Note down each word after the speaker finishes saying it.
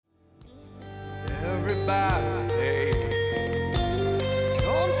everybody.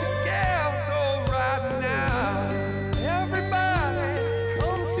 Come together right now. Everybody,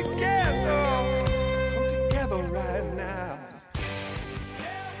 come together right now.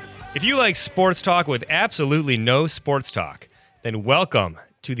 If you like sports talk with absolutely no sports talk, then welcome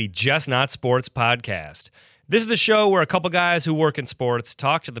to the Just Not Sports podcast. This is the show where a couple guys who work in sports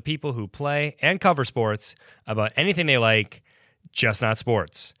talk to the people who play and cover sports about anything they like, just not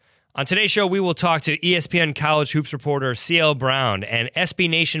sports. On today's show, we will talk to ESPN College Hoops reporter CL Brown and SB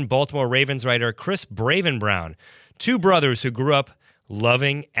Nation Baltimore Ravens writer Chris Braven Brown, two brothers who grew up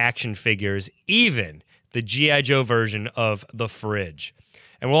loving action figures, even the G.I. Joe version of The Fridge.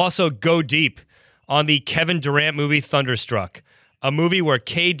 And we'll also go deep on the Kevin Durant movie Thunderstruck, a movie where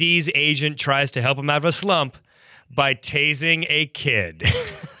KD's agent tries to help him out of a slump by tasing a kid.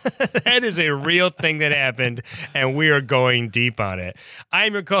 That is a real thing that happened, and we are going deep on it.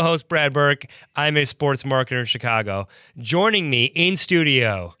 I'm your co-host, Brad Burke. I'm a sports marketer in Chicago. Joining me in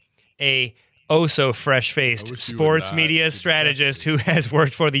studio, a oh-so-fresh-faced sports media strategist who has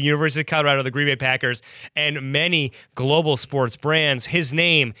worked for the University of Colorado, the Green Bay Packers, and many global sports brands. His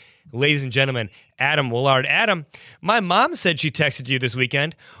name, ladies and gentlemen, Adam Willard. Adam, my mom said she texted you this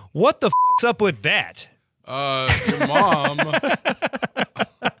weekend. What the f***'s up with that? Your mom.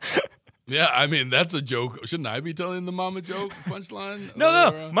 Yeah, I mean, that's a joke. Shouldn't I be telling the mom a joke punchline?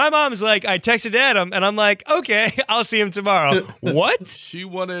 No. My mom's like, I texted Adam, and I'm like, okay, I'll see him tomorrow. What? She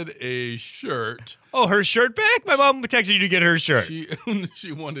wanted a shirt. Oh, her shirt back? My mom texted you to get her shirt.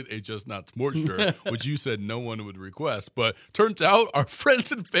 She wanted a Just Not Sports shirt, which you said no one would request. But turns out our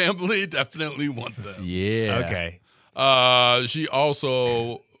friends and family definitely want them. Yeah. Okay. She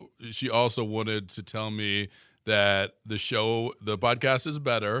also wanted to tell me that the podcast is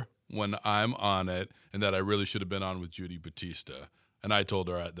better when I'm on it, and that I really should have been on with Judy Batista. And I told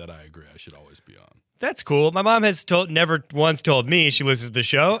her that I agree. I should always be on. That's cool. My mom has never once told me she listens to the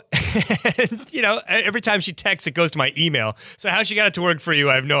show. And, every time she texts, it goes to my email. So how she got it to work for you,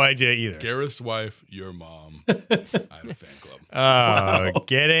 I have no idea either. Gareth's wife, your mom. I have a fan club. Wow.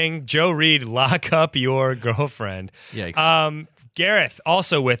 Getting Joe Reed, lock up your girlfriend. Yikes. Gareth,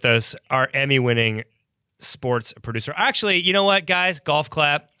 also with us, our Emmy-winning sports producer. Actually, you know what, guys? Golf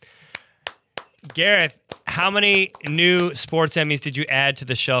clap. Gareth, how many new sports Emmys did you add to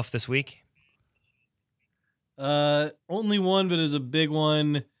the shelf this week? Only one, but it was a big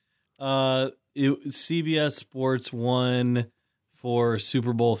one. CBS Sports won for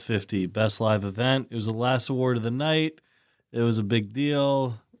Super Bowl 50, Best Live Event. It was the last award of the night. It was a big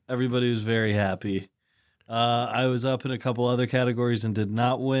deal. Everybody was very happy. I was up in a couple other categories and did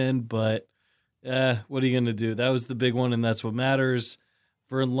not win, but what are you going to do? That was the big one, and that's what matters.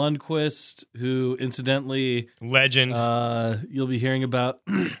 Vern Lundquist, who incidentally, legend, you'll be hearing about.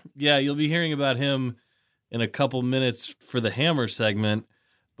 You'll be hearing about him in a couple minutes for the Hammer segment.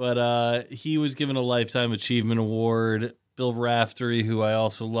 But he was given a Lifetime Achievement Award. Bill Raftery, who I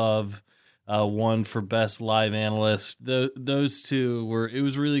also love, won for Best Live Analyst. Those two were. It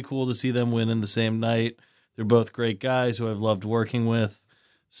was really cool to see them win in the same night. They're both great guys who I've loved working with.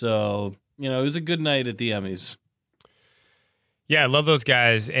 So it was a good night at the Emmys. Yeah, I love those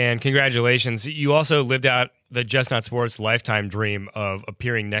guys, and congratulations. You also lived out the Just Not Sports lifetime dream of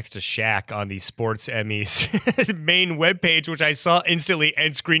appearing next to Shaq on the Sports Emmys main webpage, which I saw instantly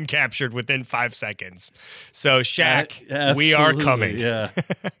and screen captured within 5 seconds. So, Shaq, we are coming. Yeah.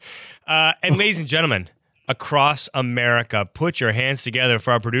 And ladies and gentlemen, across America, put your hands together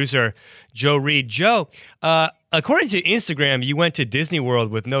for our producer, Joe Reed. Joe, according to Instagram, you went to Disney World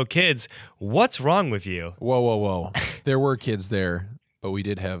with no kids. What's wrong with you? Whoa. There were kids there, but we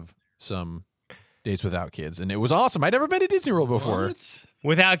did have some days without kids, and it was awesome. I'd never been to Disney World before. What?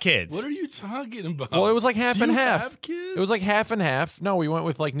 Without kids? What are you talking about? Well, it was like half Do and you half. have kids? It was like half and half. No, we went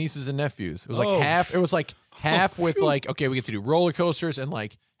with like nieces and nephews. It was like Oh. half. It was like half with like, okay, we get to do roller coasters and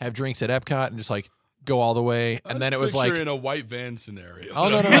like have drinks at Epcot and just like go all the way. And then it was like in a white van scenario. Oh,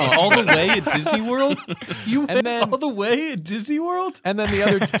 no. All the way at Disney World? You went then- all the way at Disney World? And then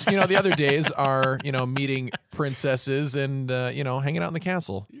the other days are, meeting princesses and, hanging out in the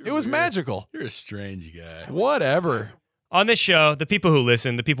castle. It was weird. magical. You're a strange guy. Whatever. On this show, the people who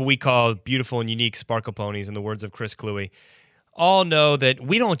listen, the people we call beautiful and unique sparkle ponies, in the words of Chris Cluey, all know that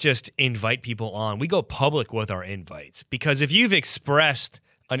we don't just invite people on. We go public with our invites. Because if you've expressed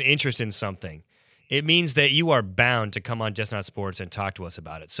an interest in something, it means that you are bound to come on Just Not Sports and talk to us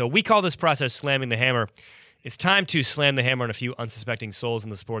about it. So we call this process slamming the hammer. It's time to slam the hammer on a few unsuspecting souls in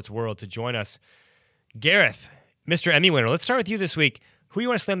the sports world. To join us, Gareth, Mr. Emmy winner. Let's start with you this week. Who you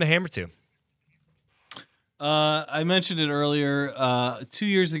want to slam the hammer to? I mentioned it earlier. 2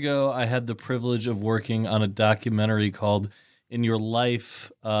 years ago, I had the privilege of working on a documentary called In Your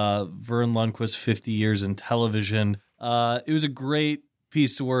Life, Vern Lundquist, 50 Years in Television. It was a great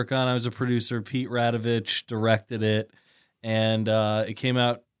piece to work on. I was a producer. Pete Radovich directed it, and it came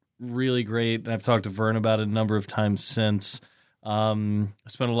out really great. And I've talked to Vern about it a number of times since. I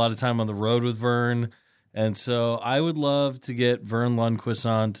spent a lot of time on the road with Vern, and so I would love to get Vern Lundquist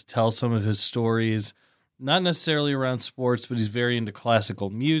on to tell some of his stories, not necessarily around sports, but he's very into classical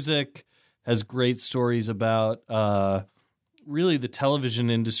music, has great stories about really the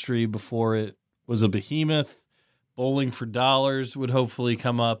television industry before it was a behemoth. Bowling for Dollars would hopefully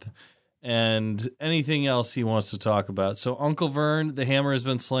come up, and anything else he wants to talk about. So, Uncle Vern, the hammer has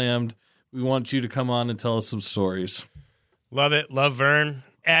been slammed. We want you to come on and tell us some stories. Love it. Love Vern.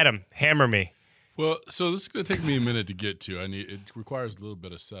 Adam, hammer me. Well, so this is going to take me a minute to get to. It requires a little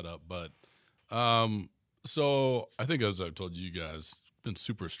bit of setup, but so I think as I've told you guys, been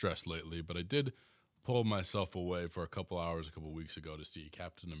super stressed lately, but I did pull myself away for a couple hours a couple weeks ago to see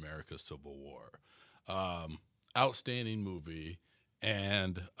Captain America: Civil War. Outstanding movie,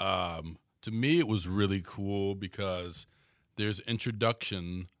 and to me it was really cool because there's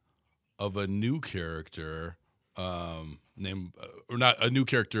introduction of a new character named or not a new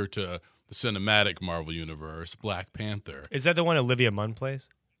character to the cinematic Marvel universe, Black Panther. Is that the one Olivia Munn plays?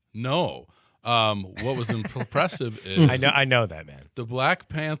 No. What was impressive is I know that, man. the Black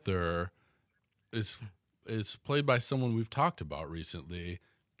Panther is played by someone we've talked about recently,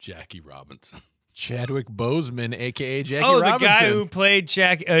 Jackie Robinson. Chadwick Boseman, a.k.a. Jackie Oh, Robinson. the guy who played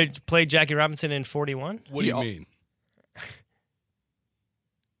Jackie Robinson in 41? What do you mean?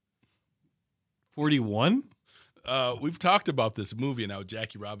 41? We've talked about this movie and how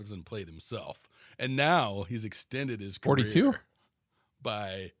Jackie Robinson played himself, and now he's extended his career 42?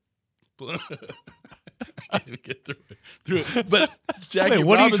 by. I can't even get through it. But Jackie Wait,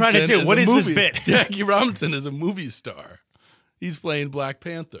 what are you trying to Robinson do? What a is this movie- bit? Jackie Robinson is a movie star. He's playing Black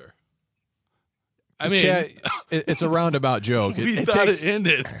Panther. I mean, It's a roundabout joke. we It thought takes, it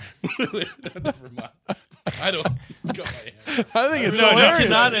ended. Never mind. I don't. Go ahead. I think it's No, You hilarious.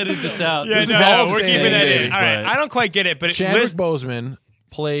 cannot edit this out. Yeah, This no, is all we're keeping that in. standing, All right, but- I don't quite get it, but Chadwick Boseman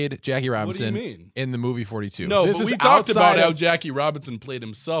played Jackie Robinson mean? in the movie 42. No, this but is we talked about outside how of- Jackie Robinson played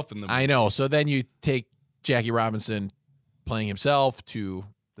himself in the movie. I know. So then you take Jackie Robinson playing himself to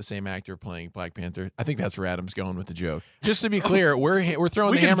the same actor playing Black Panther. I think that's where Adam's going with the joke. Just to be clear, we're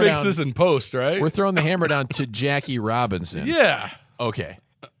throwing We the can hammer fix down. this in post, right? We're throwing the hammer down to Jackie Robinson. Yeah. Okay.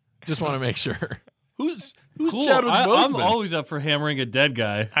 Just want to make sure. Who's Cool. Chadwick I'm Boseman? always up for hammering a dead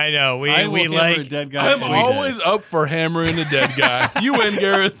guy. I know we I will hammer a like dead guy. I'm any day. always up for hammering a dead guy. You win,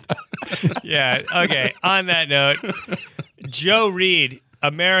 Gareth. yeah. Okay. On that note, Joe Reed,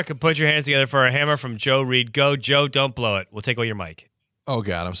 America, put your hands together for a hammer from Joe Reed. Go, Joe. Don't blow it. We'll take away your mic. Oh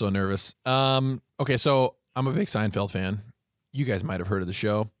God, I'm so nervous. Okay, so I'm a big Seinfeld fan. You guys might have heard of the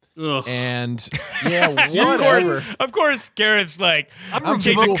show. Ugh. And yeah, Of whatever. course, of course, Garrett's like, I'm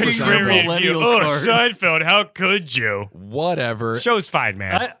taking too the cool for contrarian Seinfeld. view. Millennial Oh, card. Seinfeld, how could you? Whatever. Show's fine,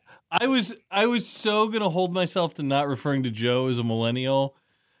 man. I was so gonna hold myself to not referring to Joe as a millennial,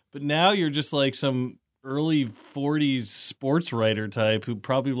 but now you're just like some early 40s sports writer type who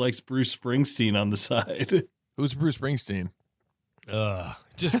probably likes Bruce Springsteen on the side. Who's Bruce Springsteen? Ugh,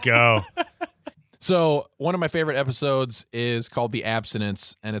 just go. So one of my favorite episodes is called The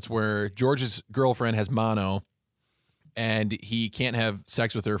Abstinence, and it's where George's girlfriend has mono, and he can't have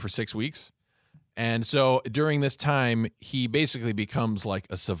sex with her for 6 weeks. And so during this time, he basically becomes like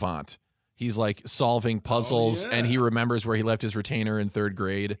a savant. He's like solving puzzles, and he remembers where he left his retainer in 3rd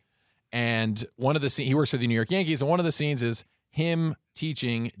grade. And one of the scenes, he works for the New York Yankees, and one of the scenes is him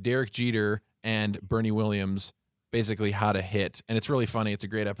teaching Derek Jeter and Bernie Williams basically how to hit. And it's really funny. It's a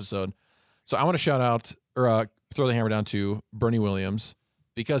great episode. So I want to shout out or throw the hammer down to Bernie Williams,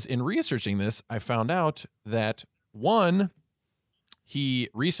 because in researching this, I found out that one, he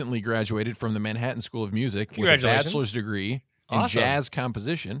recently graduated from the Manhattan School of Music with a Congratulations. bachelor's degree in Awesome. jazz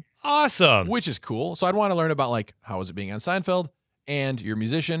composition, Awesome. which is cool. So I'd want to learn about like how was it being on Seinfeld, and you're a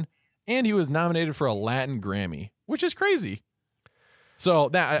musician, and he was nominated for a Latin Grammy, which is crazy. So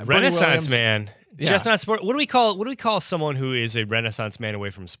that Bernie Renaissance Williams- man. Yeah. Just not sport. What do we call someone who is a Renaissance man away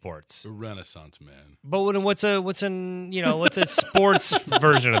from sports? The Renaissance man. But what's a sports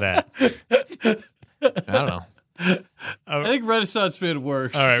version of that? I don't know. I think Renaissance man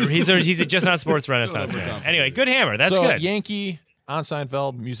works. All right, he's a just not sports Renaissance Don't man. overcomplicate Anyway, good hammer. That's so, good. Yankee on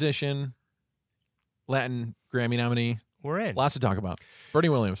Seinfeld, musician, Latin Grammy nominee. We're in. Lots to talk about. Bernie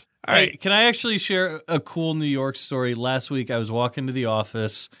Williams. All right, can I actually share a cool New York story? Last week, I was walking to the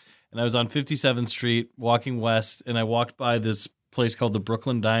office, and I was on 57th Street walking west, and I walked by this place called the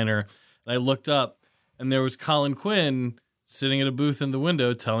Brooklyn Diner, and I looked up, and there was Colin Quinn sitting at a booth in the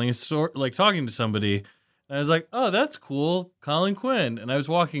window telling a story, like talking to somebody. And I was like, oh, that's cool, Colin Quinn. And I was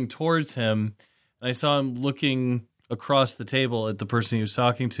walking towards him, and I saw him looking across the table at the person he was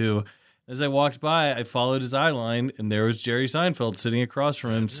talking to. As I walked by, I followed his eye line, and there was Jerry Seinfeld sitting across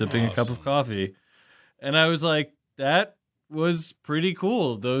from him, sipping a cup of coffee. And I was like, that was pretty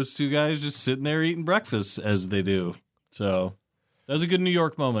cool. Those two guys just sitting there eating breakfast as they do. So that was a good New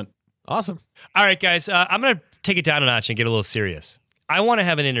York moment. Awesome. All right, guys, I'm going to take it down a notch and get a little serious. I want to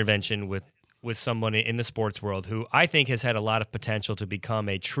have an intervention with someone in the sports world who I think has had a lot of potential to become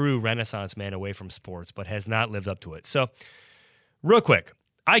a true Renaissance man away from sports, but has not lived up to it. So, real quick,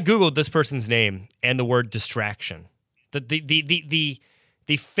 I Googled this person's name and the word distraction.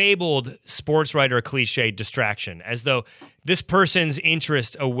 The fabled sports writer cliche distraction, as though this person's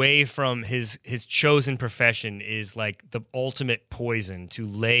interest away from his chosen profession is like the ultimate poison to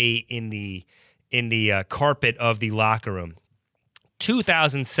lay in the carpet of the locker room.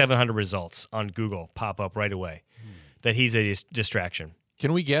 2,700 results on Google pop up right away that he's a distraction.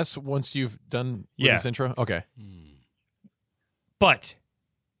 Can we guess once you've done with this intro? Okay. But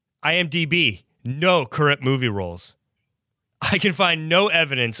IMDb, no current movie roles. I can find no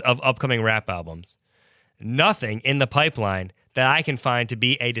evidence of upcoming rap albums. Nothing in the pipeline that I can find to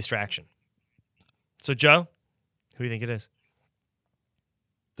be a distraction. So, Joe, who do you think it is?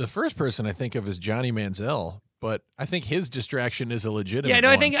 The first person I think of is Johnny Manziel, but I think his distraction is a legitimate Yeah, no,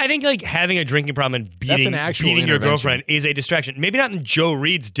 one. I think like having a drinking problem and That's beating an actual your intervention. girlfriend is a distraction. Maybe not in Joe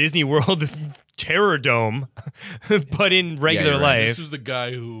Reed's Disney World Terror Dome, but in regular you're right. life. This is the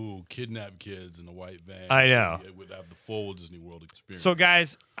guy who kidnapped kids in a white van. I know. So he would have the full Disney World experience. So,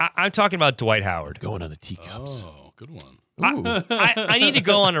 guys, I'm talking about Dwight Howard. Going on the teacups. Oh, good one. Ooh. I need to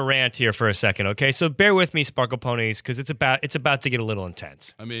go on a rant here for a second, okay? So bear with me, Sparkle Ponies, because it's about to get a little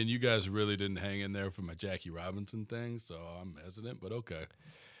intense. I mean, you guys really didn't hang in there for my Jackie Robinson thing, so I'm hesitant, but okay.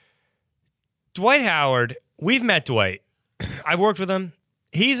 Dwight Howard, we've met Dwight. I've worked with him.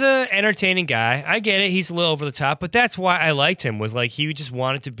 He's an entertaining guy. I get it. He's a little over the top, but that's why I liked him, was like he just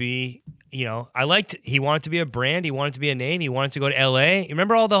wanted to be, he wanted to be a brand. He wanted to be a name. He wanted to go to L.A. You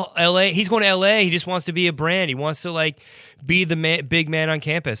remember all the L.A.? He's going to L.A. He just wants to be a brand. He wants to like be the big man on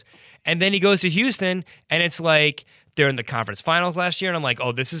campus. And then he goes to Houston, and it's like they're in the conference finals last year, and I'm like,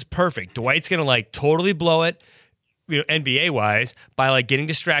 oh, this is perfect. Dwight's going to like totally blow it, NBA-wise, by like getting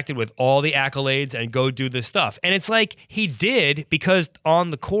distracted with all the accolades and go do this stuff. And it's like he did, because on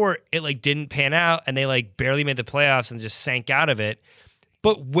the court, it like didn't pan out, and they like barely made the playoffs and just sank out of it.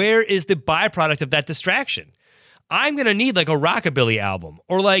 But where is the byproduct of that distraction? I'm going to need like a rockabilly album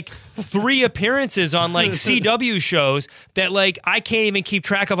or like 3 appearances on like CW shows that like I can't even keep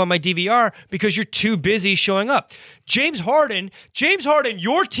track of on my DVR because you're too busy showing up. James Harden,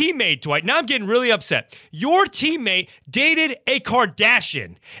 your teammate, Dwight, now I'm getting really upset. Your teammate dated a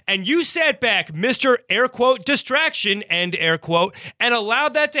Kardashian, and you sat back, Mr. air quote distraction, end air quote, and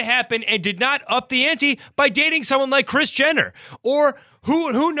allowed that to happen and did not up the ante by dating someone like Kris Jenner or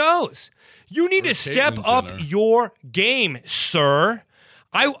who knows? You need to step Caitlyn up Jenner. your game, sir.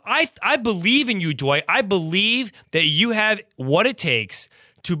 I believe in you, Dwight. I believe that you have what it takes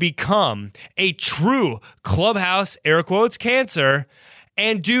to become a true clubhouse, air quotes, cancer,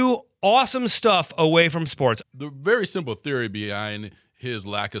 and do awesome stuff away from sports. The very simple theory behind his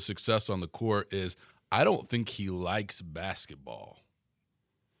lack of success on the court is I don't think he likes basketball.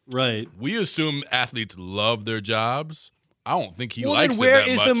 Right. We assume athletes love their jobs. I don't think he Well, likes then where it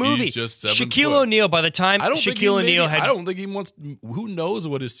that is much. the movie? He's just 7 Shaquille foot. O'Neal, by the time I don't think Shaquille O'Neal I had... don't think he wants. Who knows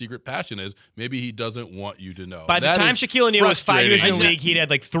what his secret passion is? Maybe he doesn't want you to know. By the That time is Shaquille O'Neal was 5 years in the frustrating. league, he'd had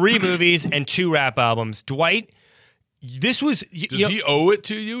like 3 movies and 2 rap albums. Dwight, this was... Does he owe it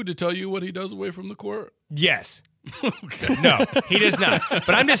to you to tell you what he does away from the court? Yes. No, he does not.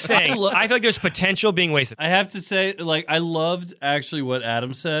 But I'm just saying, I feel like there's potential being wasted. I have to say, like, I loved actually what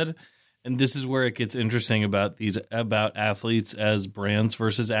Adam said, and this is where it gets interesting about athletes as brands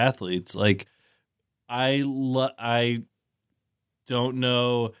versus athletes. Like, I don't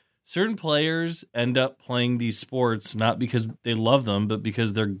know. Certain players end up playing these sports not because they love them, but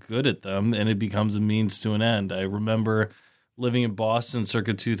because they're good at them, and it becomes a means to an end. I remember living in Boston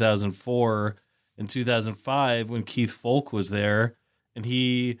circa 2004 and 2005 when Keith Folk was there, and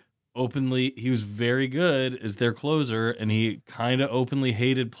he was very good as their closer, and he kind of openly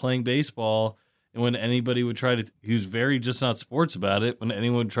hated playing baseball. And when anybody would he was very just not sports about it. When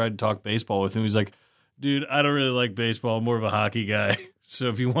anyone tried to talk baseball with him, he's like, dude, I don't really like baseball. I'm more of a hockey guy. So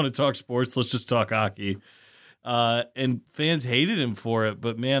if you want to talk sports, let's just talk hockey. and fans hated him for it.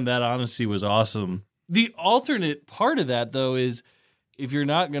 But man, that honesty was awesome. The alternate part of that, though, is if you're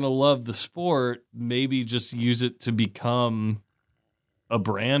not going to love the sport, maybe just use it to become a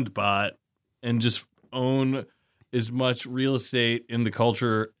brand bot and just own as much real estate in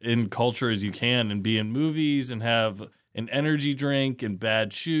culture as you can, and be in movies and have an energy drink and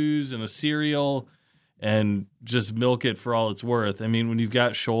bad shoes and a cereal and just milk it for all it's worth. I mean, when you've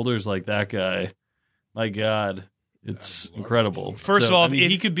got shoulders like that guy, my God, it's incredible. First of all, I mean,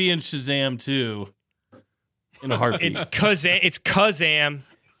 he could be in Shazam too in a heartbeat. It's Kazam.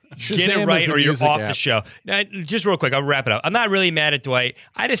 Get Shazam it is right the or you're music off app. the show. Now, just real quick, I'll wrap it up. I'm not really mad at Dwight.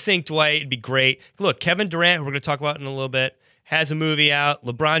 I just think Dwight would be great. Look, Kevin Durant, who we're going to talk about in a little bit, has a movie out.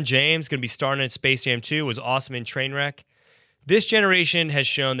 LeBron James going to be starring in Space Jam 2, was awesome in Trainwreck. This generation has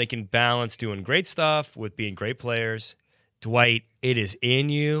shown they can balance doing great stuff with being great players. Dwight, it is in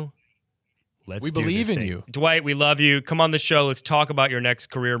you. Let's We do believe this in thing. you. Dwight, we love you. Come on the show. Let's talk about your next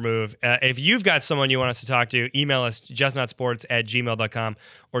career move. If you've got someone you want us to talk to, email us, justnotsports@gmail.com,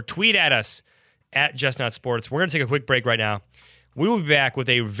 or tweet at us at justnotsports. We're going to take a quick break right now. We will be back with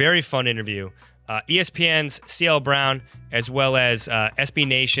a very fun interview. ESPN's CL Brown, as well as SB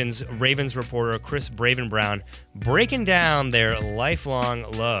Nation's Ravens reporter Chris Braven-Brown, breaking down their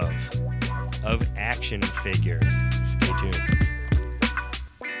lifelong love of action figures. Stay tuned.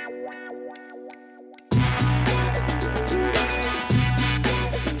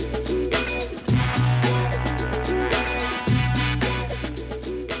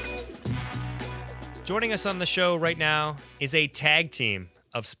 Joining us on the show right now is a tag team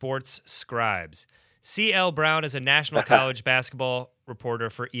of sports scribes. CL Brown is a national college basketball reporter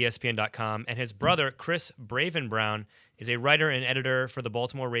for ESPN.com, and his brother, Chris Braven-Brown, is a writer and editor for the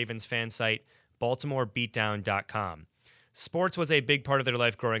Baltimore Ravens fan site, BaltimoreBeatdown.com. Sports was a big part of their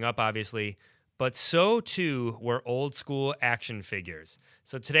life growing up, obviously, but so too were old school action figures.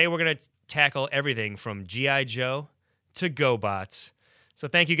 So today we're going to tackle everything from G.I. Joe to GoBots. So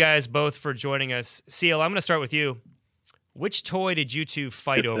thank you guys both for joining us. CL, I'm going to start with you. Which toy did you two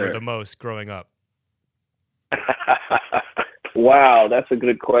fight over the most growing up? Wow, that's a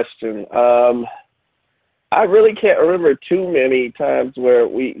good question. I really can't remember too many times where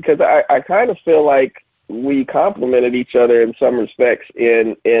because I kind of feel like we complimented each other in some respects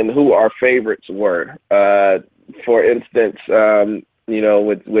in who our favorites were. For instance,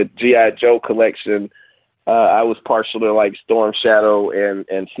 with G.I. Joe collection, I was partial to like Storm Shadow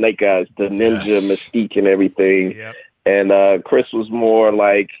and Snake Eyes, the ninja mystique and everything. Yep. And Chris was more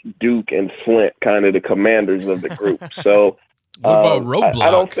like Duke and Flint, kind of the commanders of the group. So What about Roadblock?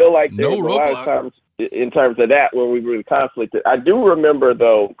 I don't feel like there No was a lot of Roadblock. times in terms of that where we really conflicted. I do remember,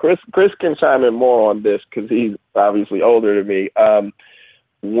 though, Chris can chime in more on this because he's obviously older than me.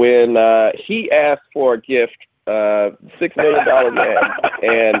 When he asked for a gift, $6 million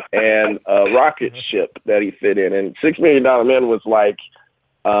Man and a rocket ship that he fit in. And $6 Million Man was like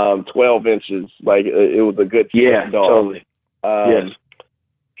 12 inches. Like it was a good dog. Totally. Yes.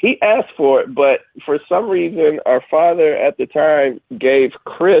 He asked for it, but for some reason, our father at the time gave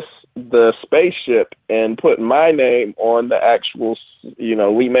Chris the spaceship and put my name on the actual,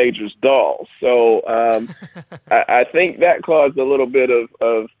 Lee Majors doll. So I think that caused a little bit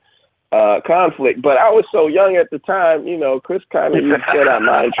of conflict. But I was so young at the time, Chris kind of used to set out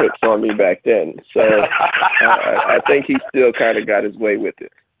mind tricks on me back then. So I think he still kind of got his way with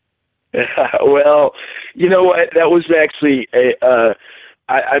it. Well, you know what? That was actually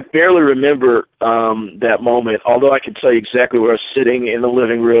I barely remember that moment, although I can tell you exactly where I was sitting in the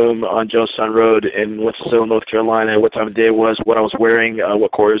living room on Jonestown Road in Winston-Salem, North Carolina, what time of day it was, what I was wearing,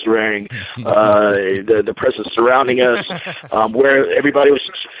 what Corey was wearing, the presence surrounding us, where everybody was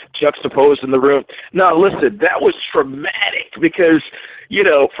juxtaposed in the room. Now, listen, that was traumatic because,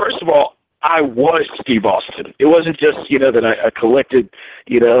 first of all, I was Steve Austin. It wasn't just, that I collected,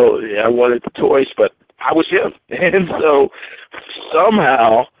 I wanted the toys, but I was him. And so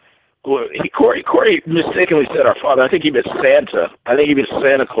somehow, Corey mistakenly said our father. I think he meant Santa. I think he meant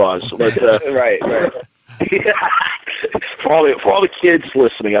Santa Claus. But, Right. for all the kids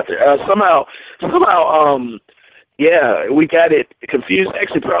listening out there, somehow, we got it confused.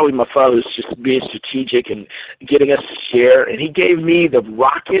 Actually, probably my father was just being strategic and getting us to share. And he gave me the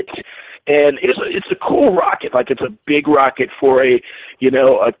rocket. And it's a cool rocket, like it's a big rocket for a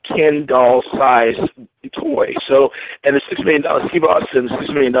Ken doll size toy. So, and the $6 million Steve Austin,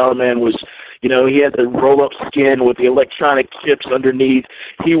 $6 Million Man was, he had the roll up skin with the electronic chips underneath.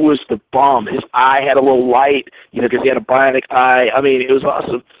 He was the bomb. His eye had a little light, because he had a bionic eye. I mean, it was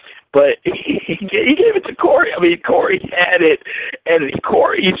awesome. but he gave it to Corey. I mean, Corey had it, and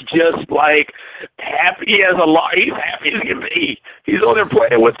Corey's just like happy as a lark. He's happy as can be. He's on there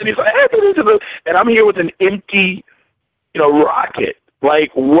playing with it. He's like, and I'm here with an empty, rocket.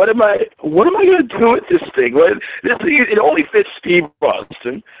 Like, what am I going to do with this thing? Well, this thing, it only fits Steve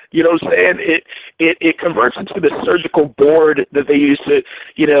Austin. You know what I'm saying? It converts into the surgical board that they use to,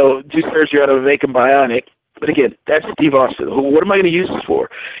 do surgery out of make him bionic. But again, that's Steve Austin. What am I going to use this for?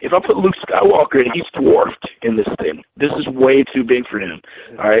 If I put Luke Skywalker in, he's dwarfed in this thing. This is way too big for him.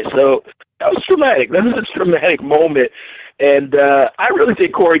 All right, so that was traumatic. That was a traumatic moment. And I really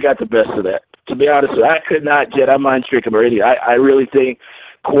think Corey got the best of that. To be honest, I could not Jedi mind trick him already. I really think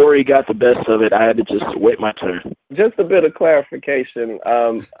Corey got the best of it. I had to just wait my turn. Just a bit of clarification.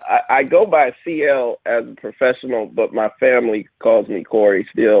 I go by CL as a professional, but my family calls me Corey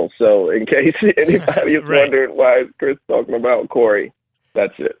still. So in case anybody is wondering why Chris talking about Corey,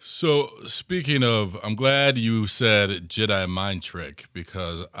 that's it. So speaking of, I'm glad you said Jedi mind trick,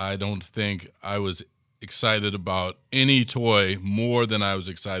 because I don't think I was excited about any toy more than I was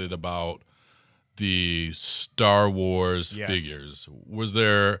excited about the Star Wars figures. Was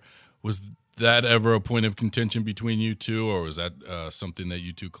that ever a point of contention between you two, or was that something that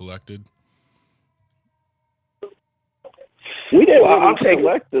you two collected? We didn't really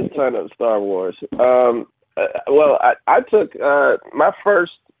collect a ton of Star Wars. I took the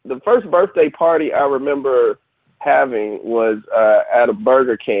first birthday party I remember having was at a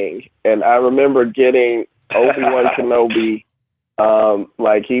Burger King, and I remember getting Obi-Wan Kenobi.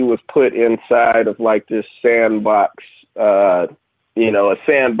 Like he was put inside of like this sandbox, a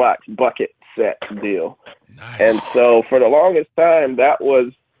sandbox bucket set deal. Nice. And so for the longest time, that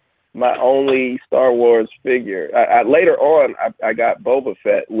was my only Star Wars figure. Later on, I got Boba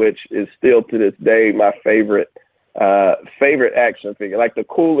Fett, which is still to this day my favorite action figure. Like the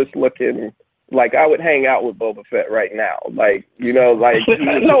coolest looking. Like I would hang out with Boba Fett right now. Like he was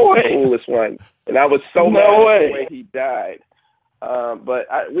the coolest one, and I was so mad at the way he died. But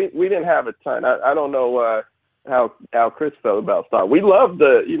we didn't have a ton. I don't know how Chris felt about Star Wars. We loved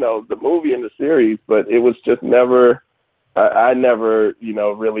the movie and the series, but it was just never. I never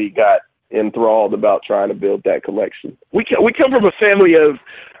really got enthralled about trying to build that collection. We come from a family of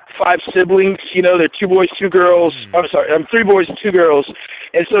 5 siblings. They're 2 boys, 2 girls. I'm sorry, 3 boys and 2 girls.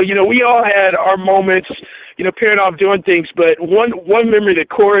 And so we all had our moments. Pairing off doing things. But one memory that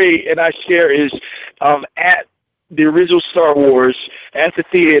Corey and I share is at the original Star Wars at the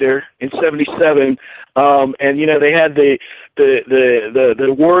theater in '77, and they had the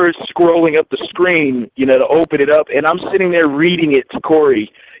words scrolling up the screen, to open it up, and I'm sitting there reading it to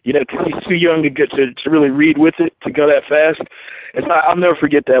Corey, because he's too young to get to really read with it, to go that fast. And so I'll never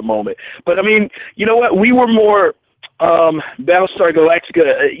forget that moment. But I mean, you know what? We were more Battlestar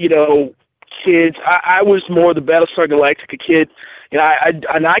Galactica, kids. I was more the Battlestar Galactica kid.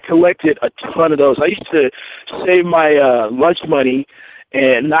 I collected a ton of those. I used to save my lunch money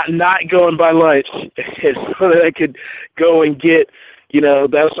and not go and buy lunch so that I could go and get,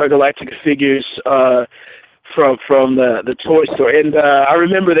 Battlestar Galactica figures from the toy store. And I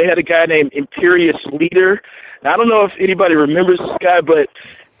remember they had a guy named Imperious Leader. Now, I don't know if anybody remembers this guy, but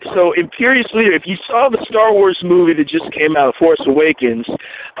so Imperious Leader, if you saw the Star Wars movie that just came out, Force Awakens,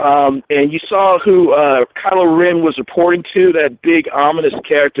 and you saw who Kylo Ren was reporting to, that big ominous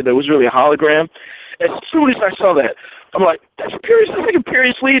character that was really a hologram, as soon as I saw that, I'm like, that's like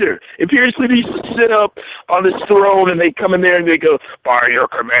Imperious Leader. Imperious Leader used to sit up on this throne, and they come in there and they go, by your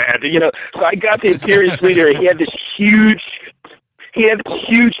command. So I got the Imperious Leader, and he had this huge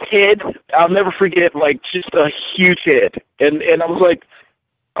head. I'll never forget, like, just a huge head. And I was like,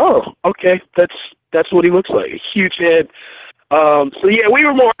 oh, okay, that's what he looks like, a huge head. So yeah,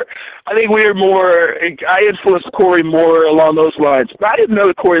 I influenced Corey more along those lines. But I didn't know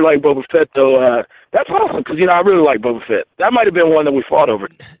that Corey liked Boba Fett, though. That's awesome, because, I really like Boba Fett. That might have been one that we fought over.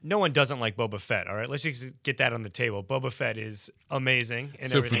 No one doesn't like Boba Fett, all right? Let's just get that on the table. Boba Fett is amazing. And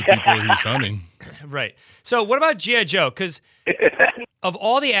except everything. For the people he's hunting. Right. So what about G.I. Joe? Because of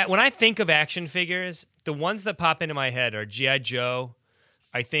all when I think of action figures, the ones that pop into my head are G.I. Joe.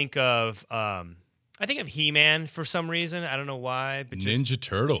 I think of He-Man for some reason. I don't know why. But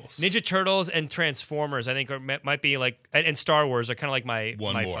Ninja Turtles and Transformers, I think, might be like, and Star Wars are kind of like my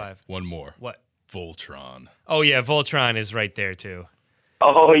five. One more. What? Voltron. Oh, yeah, Voltron is right there, too.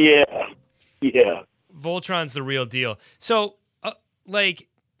 Oh, yeah. Yeah. Voltron's the real deal. So, I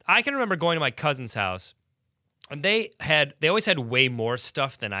can remember going to my cousin's house, and they always had way more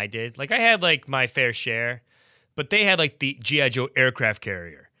stuff than I did. Like, I had, my fair share, but they had, the G.I. Joe aircraft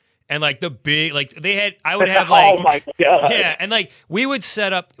carrier. And like the big, like they had, I would have like, oh my god! yeah, and like we would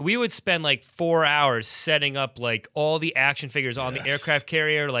spend like 4 hours setting up like all the action figures on the aircraft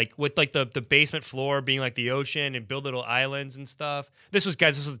carrier, like with like the basement floor being like the ocean, and build little islands and stuff. This was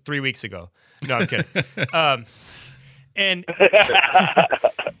 3 weeks ago. No, I'm kidding. And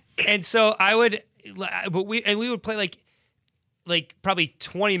and so I would, but we would play like probably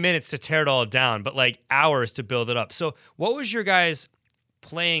 20 minutes to tear it all down, but like hours to build it up. So what was your guys'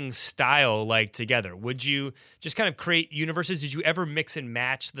 playing style like together? Would you just kind of create universes? Did you ever mix and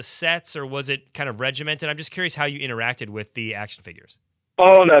match the sets, or was it kind of regimented? I'm just curious how you interacted with the action figures.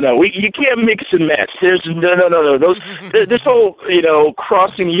 Oh no! You can't mix and match. There's no. This whole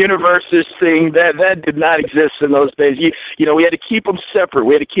crossing universes thing that did not exist in those days. We had to keep them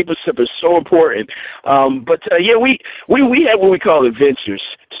separate. So important. But we had what we call adventures.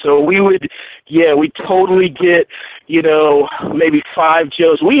 So we totally get maybe 5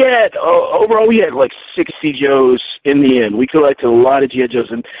 Joes. We had overall like 60 Joes in the end. We collected a lot of G.I.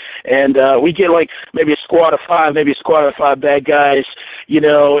 Joes, and we get like maybe a squad of 5 bad guys.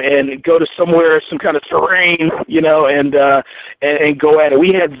 And go to somewhere, some kind of terrain, and go at it.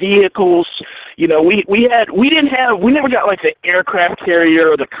 We had vehicles, we never got like the aircraft carrier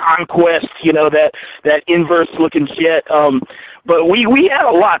or the Conquest, that inverse looking jet. But we had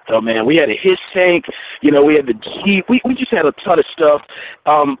a lot though, man. We had a HISS tank, we had the Jeep. We just had a ton of stuff.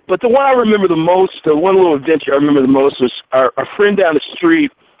 But the one I remember the most, the one little adventure I remember the most was our friend down the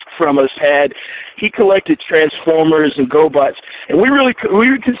street from us he collected Transformers and GoBots, and we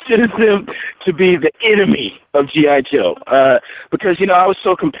considered them to be the enemy of G.I. Joe, because I was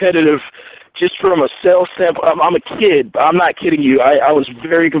so competitive. Just from a sales sample, I'm a kid, but I'm not kidding you. I was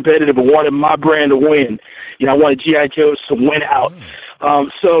very competitive and wanted my brand to win. I wanted G.I. Joe to win out.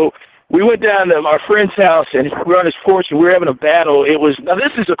 So we went down to our friend's house, and we were on his porch, and we were having a battle. Now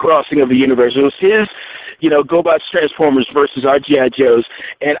this is a crossing of the universe. It was his GoBots Transformers versus our G.I. Joes.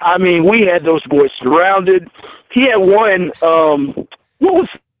 And, I mean, we had those boys surrounded. He had one, what was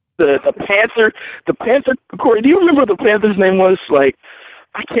the Panther? The Panther, Corey, do you remember what the Panther's name was? Like,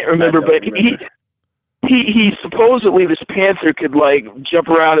 I can't remember, but he supposedly, this Panther could, like, jump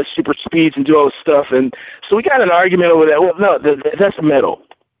around at super speeds and do all this stuff. And so we got an argument over that. Well, no, that's metal.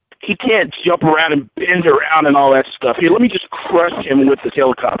 He can't jump around and bend around and all that stuff. Here, let me just crush him with this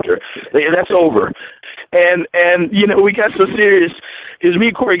helicopter. That's over. And we got so serious. It was me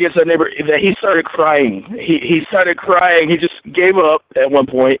and Corey against our neighbor that he started crying. He started crying. He just gave up at one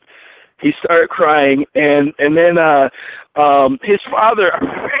point. He started crying, and then his father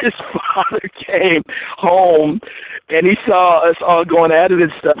came home, and he saw us all going at it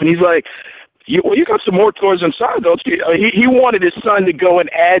and stuff, and he's like, you got some more toys inside, don't you? He wanted his son to go and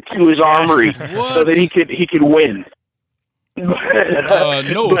add to his armory so that he could win. No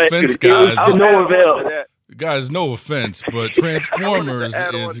offense, guys. No avail. Guys, no offense, but Transformers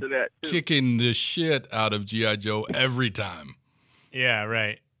is kicking the shit out of G.I. Joe every time. Yeah,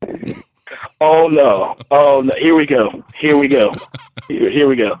 right. Oh no! Here we go. Here we go.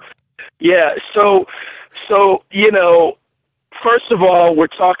 Yeah. So first of all, we're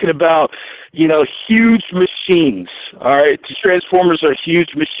talking about huge machines. All right, the Transformers are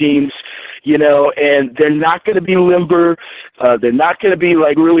huge machines. And they're not going to be limber. They're not going to be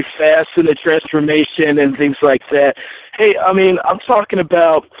like really fast in the transformation and things like that. Hey, I mean, I'm talking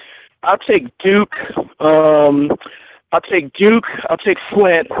about. I'll take Duke. I'll take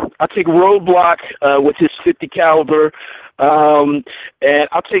Flint. I'll take Roadblock with his 50 caliber, and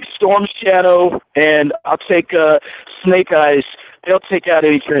I'll take Storm Shadow, and I'll take Snake Eyes. They'll take out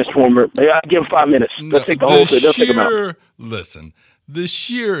any Transformer. I'll give them 5 minutes. They'll take the whole thing. They'll take them out. Listen, the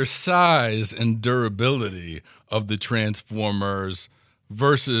sheer size and durability of the Transformers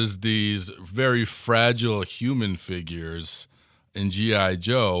versus these very fragile human figures in G.I.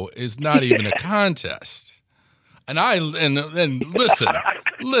 Joe is not even a contest. And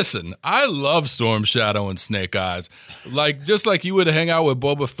listen, I love Storm Shadow and Snake Eyes. Just like you would hang out with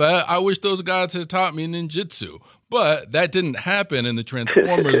Boba Fett, I wish those guys had taught me ninjutsu. But that didn't happen, and the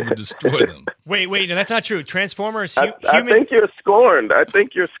Transformers would destroy them. Wait, no, that's not true. Transformers, I think you're scorned. I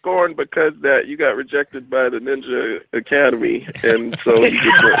think you're scorned because that you got rejected by the Ninja Academy, and so you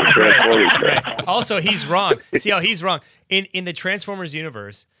just went with Transformers. Right. Also, he's wrong. See how he's wrong. In the Transformers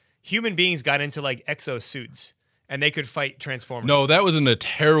universe, human beings got into like exosuits, and they could fight Transformers. No, that was in a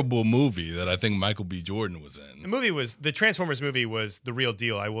terrible movie that I think Michael B. Jordan was in. The Transformers movie was the real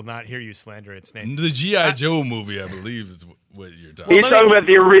deal. I will not hear you slander its name. The G.I. Joe movie, I believe, is what you're talking about. He's talking about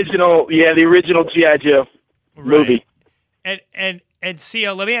the original G.I. Joe movie. And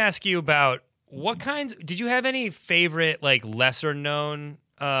CL, let me ask you about what kinds. Did you have any favorite like lesser known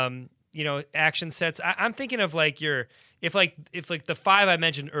action sets. I'm thinking of like if the 5 I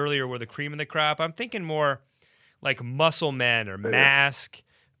mentioned earlier were the cream of the crop. I'm thinking more like Muscle Men or Mask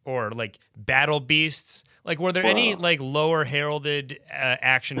or like Battle Beasts. Like, were there any like lower heralded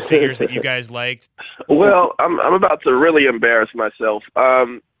action figures that you guys liked? Well, I'm about to really embarrass myself.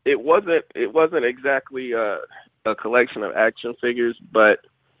 It wasn't exactly a collection of action figures, but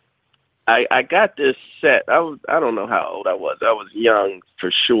I got this set. I don't know how old I was. I was young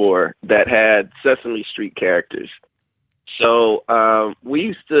for sure. That had Sesame Street characters. So we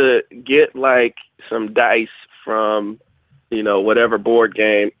used to get like some dice from whatever board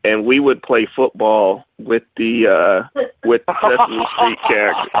game, and we would play football with the Sesame Street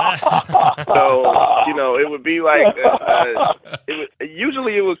characters. So it would be like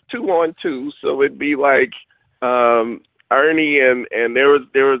usually it was 2-on-2, so it'd be like Ernie and there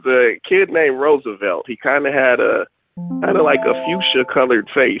was a kid named Roosevelt. He kind of had like a fuchsia colored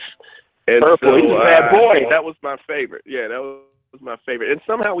face. And Purple, he's a bad boy. That was my favorite. Yeah, that was my favorite. And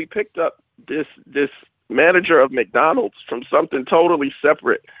somehow we picked up this manager of McDonald's from something totally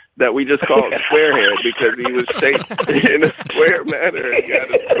separate that we just called Squarehead because he was shaped in a square manner and got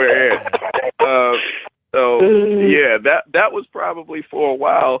a square head. That was probably for a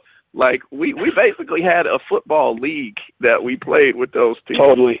while. Like we basically had a football league that we played with those teams.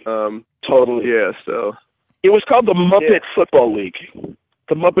 Totally. Yeah. So it was called the Muppet Football League.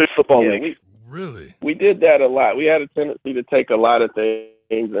 The Muppet Football League. Really? We did that a lot. We had a tendency to take a lot of things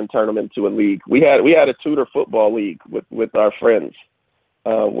and turn them into a league. We had a Tudor football league with our friends.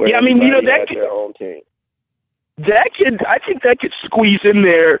 Where that had their own team. I think that could squeeze in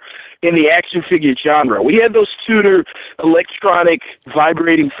there in the action figure genre. We had those Tudor electronic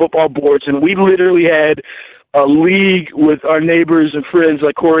vibrating football boards, and we literally had a league with our neighbors and friends,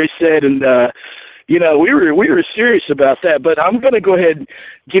 like Corey said, and we were serious about that. But I'm going to go ahead and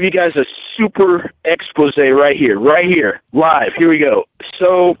give you guys a super expose right here, live. Here we go.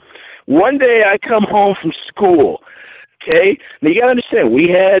 So one day I come home from school. Okay, now you got to understand, we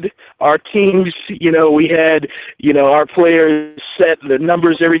had our teams, we had, our players set, the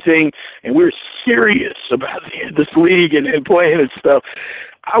numbers, everything, and we were serious about this league and playing and stuff.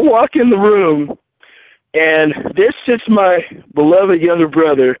 I walk in the room, and there sits my beloved younger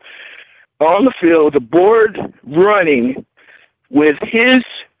brother on the field, the board running with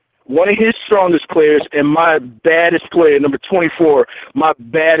one of his strongest players and my baddest player, number 24, my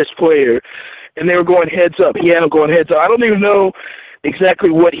baddest player. And they were going heads up. He had them going heads up. I don't even know exactly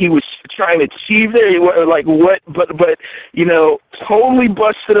what he was trying to achieve there, but totally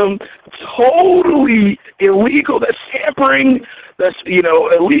busted him, totally illegal. That's tampering. That's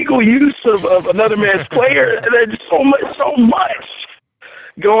illegal use of another man's player. And there's so much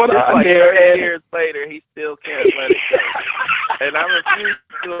going on like there. 30 years later, he still can't let it go. And I refuse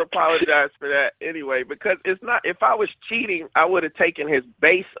to apologize for that anyway, because it's not. If I was cheating, I would have taken his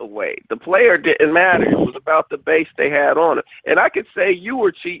base away. The player didn't matter. It was about the base they had on it. And I could say you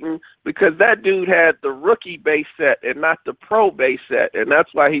were cheating because that dude had the rookie base set and not the pro base set, and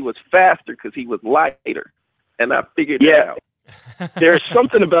that's why he was faster, because he was lighter. And I figured that out. There's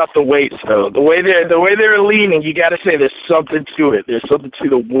something about the weights, though. The way they're leaning, you got to say there's something to it. There's something to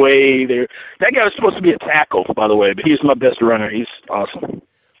the way they're. That guy was supposed to be a tackle, by the way, but he's my best runner. He's awesome.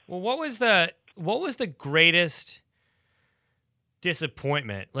 Well, what was the greatest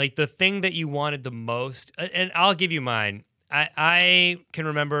disappointment? Like the thing that you wanted the most? And I'll give you mine. I can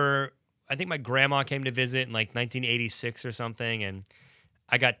remember. I think my grandma came to visit in like 1986 or something, and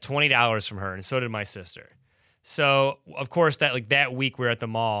I got $20 from her, and so did my sister. So, of course, that week we were at the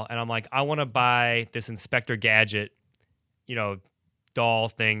mall, and I'm like, I want to buy this Inspector Gadget, doll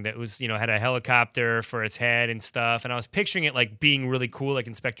thing that was, had a helicopter for its head and stuff. And I was picturing it like being really cool, like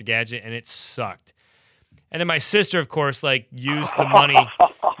Inspector Gadget, and it sucked. And then my sister, of course, used the money.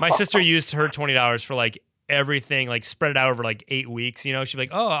 My sister used her $20 for everything, spread it out over 8 weeks. She'd be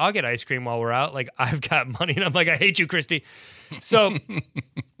like, oh, I'll get ice cream while we're out. I've got money. And I'm like, I hate you, Christy. So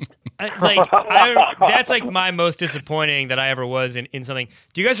that's my most disappointing that I ever was in something.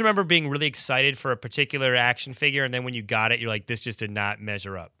 Do you guys remember being really excited for a particular action figure, and then when you got it, you're like, this just did not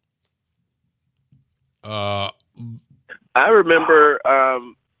measure up? I remember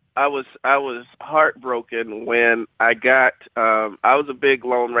I was heartbroken when I got I was a big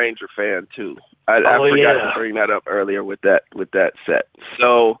Lone Ranger fan too. I forgot to bring that up earlier with that set.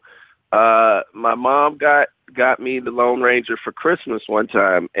 So my mom got me the Lone Ranger for Christmas one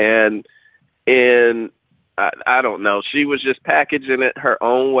time, and I don't know, she was just packaging it her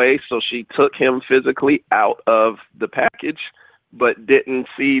own way, so she took him physically out of the package but didn't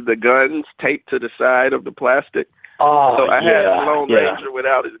see the guns taped to the side of the plastic. Oh, So I had yeah, the Lone yeah. Ranger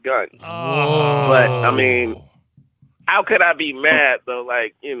without his gun. Oh. But, I mean, how could I be mad though?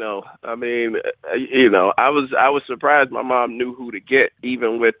 Like, I was surprised my mom knew who to get,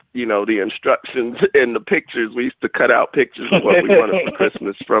 even with, the instructions and the pictures. We used to cut out pictures of what we wanted for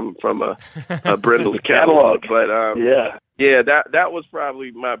Christmas from a Brendel's catalog. But yeah, that was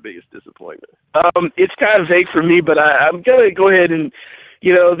probably my biggest disappointment. It's kind of vague for me, but I'm gonna go ahead and,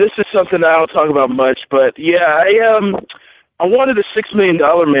 this is something I don't talk about much, but yeah, I wanted a $6 Million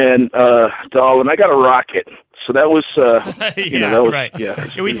Man doll, and I got a rocket. So that was, yeah, that was, right. Yeah,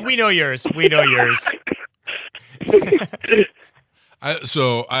 We know yours. We know yours.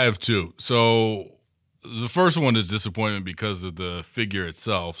 So I have two. So the first one is disappointment because of the figure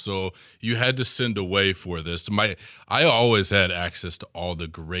itself. So you had to send away for this. I always had access to all the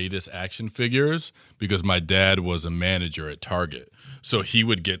greatest action figures because my dad was a manager at Target. So he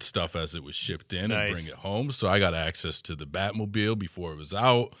would get stuff as it was shipped in and bring it home. So I got access to the Batmobile before it was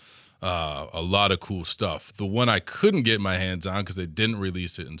out. A lot of cool stuff. The one I couldn't get my hands on because they didn't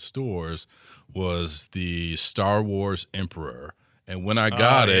release it in stores was the Star Wars Emperor. And when I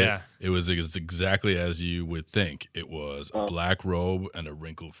got it was exactly as you would think. It was a black robe and a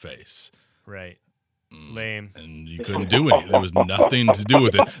wrinkled face. Right. Lame. And you couldn't do anything. There was nothing to do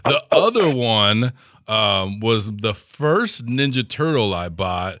with it. The other one was the first Ninja Turtle I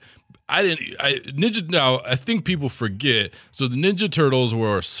bought. I think people forget. So the Ninja Turtles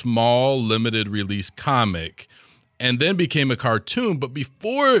were a small, limited release comic and then became a cartoon. But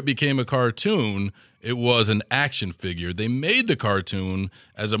before it became a cartoon, it was an action figure. They made the cartoon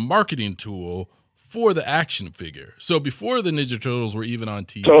as a marketing tool for the action figure. So before the Ninja Turtles were even on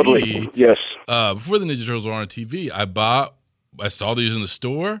TV. Totally, yes. Before the Ninja Turtles were on TV, I saw these in the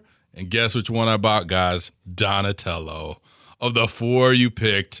store, and guess which one I bought, guys? Donatello. Of the four you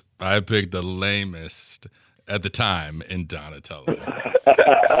picked, I picked the lamest at the time in Donatello.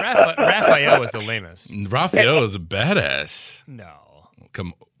 Raphael was the lamest. Raphael is a badass. No.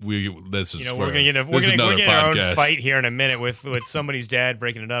 Come, this is we're gonna get our own fight here in a minute with somebody's dad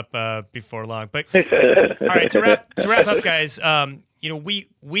breaking it up before long. But all right, to wrap up, guys.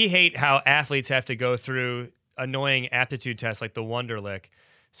 We hate how athletes have to go through annoying aptitude tests like the Wonderlic.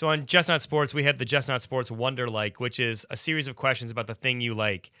 So on Just Not Sports, we have the Just Not Sports Wonderlike, which is a series of questions about the thing you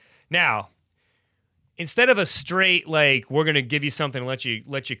like. Now, instead of a straight we're gonna give you something and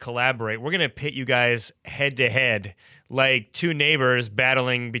let you collaborate, we're gonna pit you guys head to head like two neighbors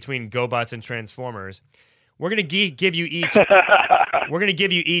battling between GoBots and Transformers. We're gonna give you each. We're gonna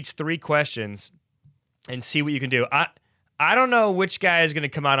give you each 3 questions and see what you can do. I don't know which guy is gonna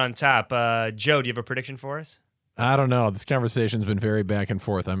come out on top. Joe, do you have a prediction for us? I don't know. This conversation's been very back and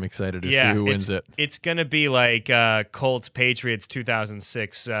forth. I'm excited to see who wins it. It's gonna be like Colts Patriots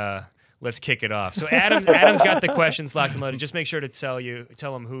 2006. Let's kick it off. So Adam's got the questions locked and loaded. Just make sure to tell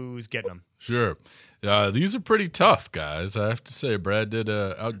him who's getting them. Sure. These are pretty tough, guys. I have to say, Brad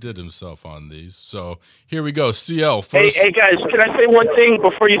outdid himself on these. So here we go. CL first. Hey guys, can I say one thing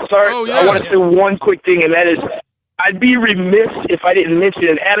before you start? Oh, yeah. I want to say one quick thing, and that is, I'd be remiss if I didn't mention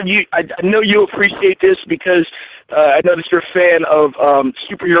it. Adam, I know you appreciate this because I know that you're a fan of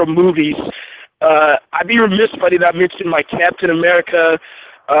superhero movies. I'd be remiss if I did not mention my Captain America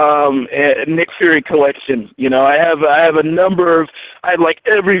and Nick Fury collection. I have a number of, I have like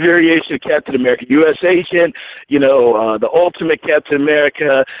every variation of Captain America, U.S. Agent, the Ultimate Captain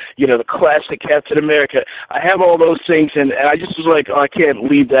America, the classic Captain America. I have all those things, and I just was like, I can't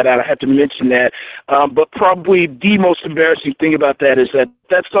leave that out. I have to mention that. But probably the most embarrassing thing about that is that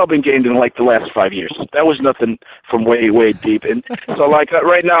that's all been gained in like the last 5 years. That was nothing from way, way deep. And so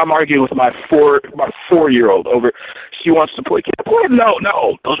right now I'm arguing with my 4-year-old over, she wants to play. No,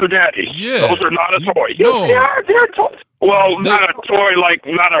 those are daddy's. Yeah. Those are not a toy. No. Yes, they're toys. Well, not a toy,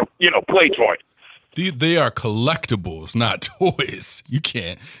 not a play toy. They are collectibles, not toys. You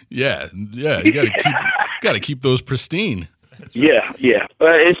can't. Yeah. You gotta keep those pristine. Yeah.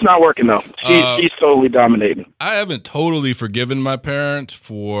 But it's not working though. She's totally dominating. I haven't totally forgiven my parents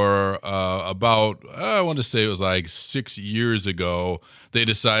for about, I want to say it was like 6 years ago. They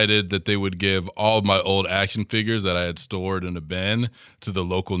decided that they would give all of my old action figures that I had stored in a bin to the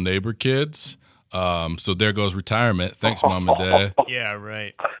local neighbor kids. So there goes retirement. Thanks, Mom and Dad. Yeah,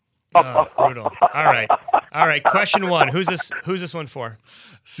 right. Oh, brutal. All right. Question 1. Who's this one for?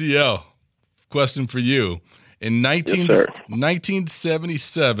 CL, question for you. In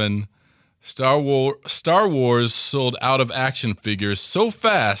 1977, Star Wars sold out of action figures so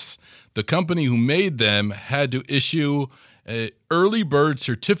fast, the company who made them had to issue an early bird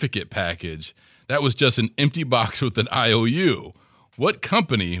certificate package that was just an empty box with an IOU. What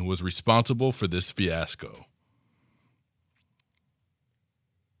company was responsible for this fiasco?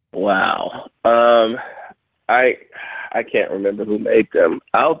 Wow. I can't remember who made them.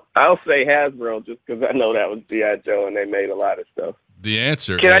 I'll say Hasbro just because I know that was G.I. Joe and they made a lot of stuff. The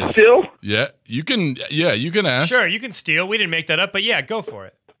answer Can is... I steal? Yeah, you can ask. Sure, you can steal. We didn't make that up, but yeah, go for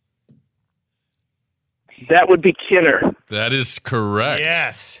it. That would be Kenner. That is correct.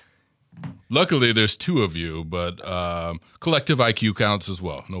 Yes. Luckily, there's two of you, but collective IQ counts as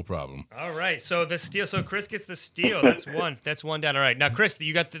well. No problem. All right, so the steal. So Chris gets the steal. That's one. That's one down. All right, now Chris,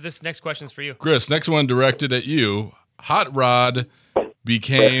 you got this next question's for you. Chris, next one directed at you. Hot Rod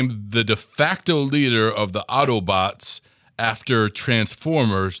became the de facto leader of the Autobots after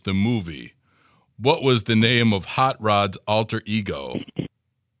Transformers, the movie. What was the name of Hot Rod's alter ego?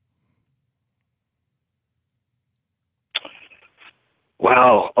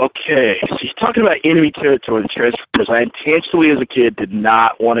 Wow. Okay. So he's talking about enemy territory, the Transformers. I intentionally, as a kid, did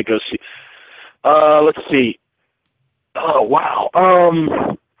not want to go see. Let's see. Oh, wow.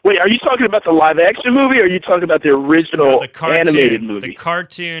 Wait, are you talking about the live-action movie, or are you talking about the original the cartoon, animated movie? The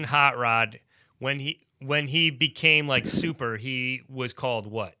cartoon Hot Rod. When he became like super, he was called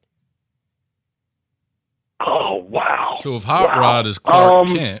what? Oh, wow. So if Hot Rod is Clark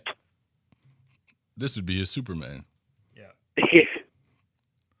Kent, this would be his Superman. Yeah.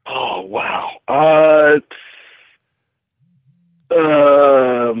 Oh, wow.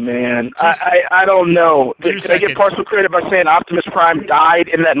 Man. I don't know. Can I get partial credit by saying Optimus Prime died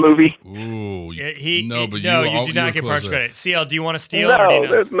in that movie? Ooh. You do not get partial credit. CL, do you want to steal? No, or do you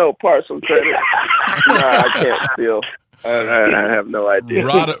know? there's no partial credit. No, I can't steal. I have no idea.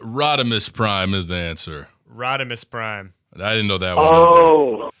 Rodimus Prime is the answer. Rodimus Prime. I didn't know that one.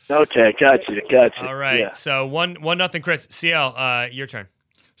 Oh, okay. Gotcha. All right. Yeah. So 1-0, Chris. CL, your turn.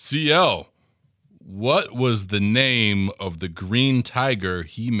 CL, what was the name of the green tiger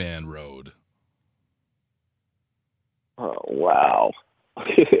He-Man rode? Oh, wow.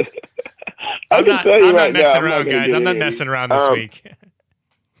 I'm not messing around, guys. I'm not messing around this week.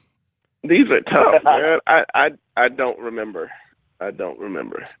 These are tough, man. I don't remember. I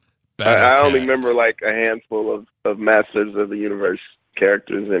only remember like a handful of Masters of the Universe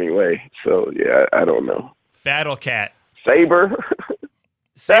characters anyway. So, yeah, I don't know. Battle Cat. Saber?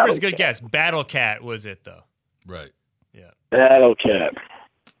 Saber's a good guess. Battle Cat was it, though. Right. Yeah. Battle Cat.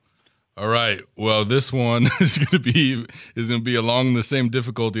 All right. Well, this one is going to be along the same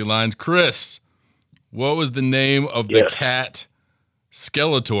difficulty lines. Chris, what was the name of the cat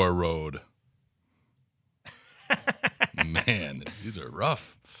Skeletor rode? Man, these are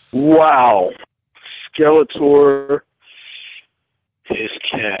rough. Wow. Skeletor, his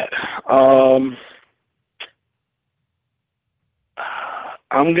cat.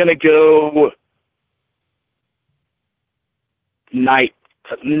 I'm going to go Night.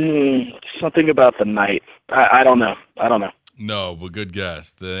 Something about the night. I don't know. No, but good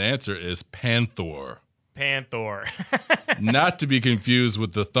guess. The answer is Panther. Panther. Not to be confused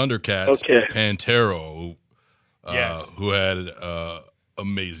with the Thundercats, Pantero, who had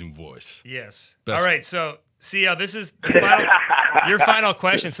amazing voice. Yes. Best. All right, so CL, this is your final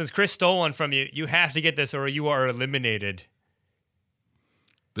question. Since Chris stole one from you, you have to get this or you are eliminated.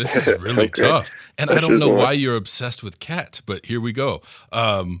 This is really tough. And I don't know why you're obsessed with cats, but here we go.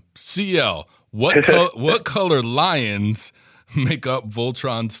 CL, what color lions make up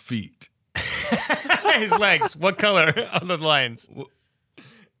Voltron's feet? His legs. What color are the lions?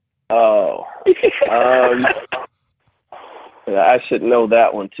 Oh. I should know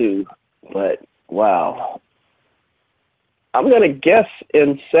that one too, but wow. I'm going to guess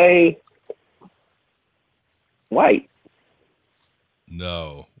and say white.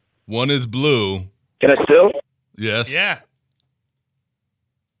 No. One is blue. Can I still? Yes. Yeah.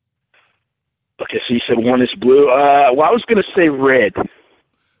 Okay, so you said one is blue. I was going to say red.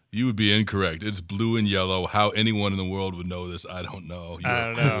 You would be incorrect. It's blue and yellow. How anyone in the world would know this, I don't know. You're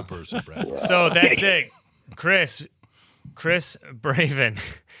a cool person, Brad. So that's it. Chris Braven,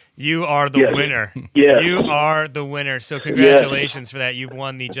 you are the winner. Yeah. You are the winner. So congratulations for that. You've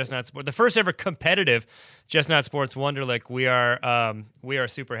won the Just Not Sports, the first ever competitive Just Not Sports Wonderlic. We are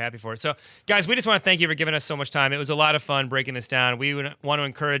super happy for it. So guys, we just want to thank you for giving us so much time. It was a lot of fun breaking this down. We want to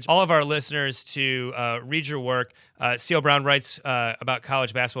encourage all of our listeners to read your work. C.L. Brown writes about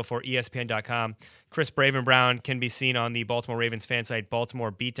college basketball for ESPN.com. Chris Braven Brown can be seen on the Baltimore Ravens fan site,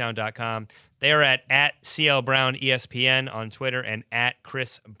 BaltimoreBeatdown.com. They are at CL Brown ESPN on Twitter and at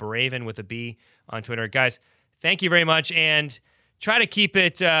Chris Braven with a B on Twitter. Guys, thank you very much, and try to keep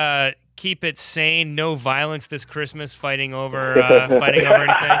it sane. No violence this Christmas. Fighting over anything.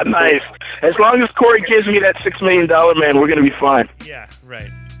 Nice. As long as Corey gives me that $6 million man, we're gonna be fine. Yeah,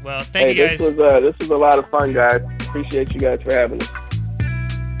 right. Well, thank you guys. This was a lot of fun, guys. Appreciate you guys for having us.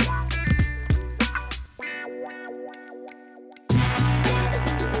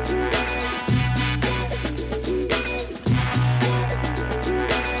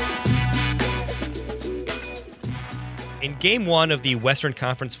 Game 1 of the Western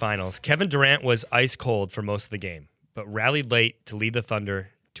Conference Finals, Kevin Durant was ice cold for most of the game, but rallied late to lead the Thunder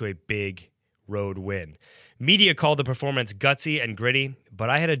to a big road win. Media called the performance gutsy and gritty, but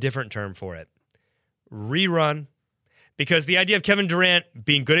I had a different term for it. Rerun. Because the idea of Kevin Durant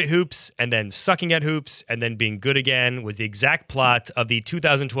being good at hoops and then sucking at hoops and then being good again was the exact plot of the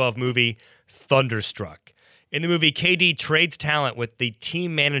 2012 movie Thunderstruck. In the movie, KD trades talent with the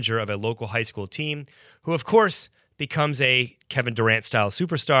team manager of a local high school team, who of course becomes a Kevin Durant-style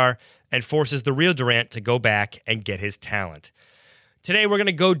superstar and forces the real Durant to go back and get his talent. Today, we're going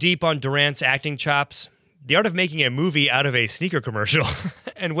to go deep on Durant's acting chops, the art of making a movie out of a sneaker commercial,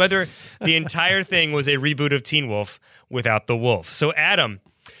 and whether the entire thing was a reboot of Teen Wolf without the wolf. So, Adam,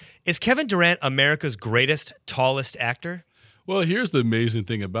 is Kevin Durant America's greatest, tallest actor? Well, here's the amazing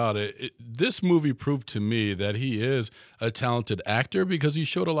thing about it. This movie proved to me that he is a talented actor because he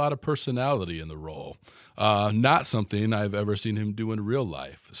showed a lot of personality in the role. Not something I've ever seen him do in real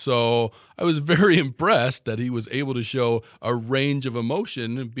life. So I was very impressed that he was able to show a range of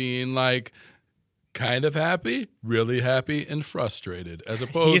emotion, being like kind of happy, really happy, and frustrated, as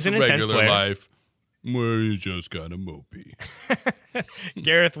opposed to regular life where he's just kind of mopey.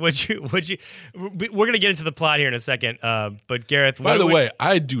 Gareth, would you? We're going to get into the plot here in a second. But Gareth, by the way,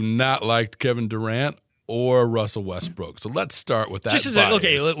 I do not like Kevin Durant or Russell Westbrook. So let's start with that. Just as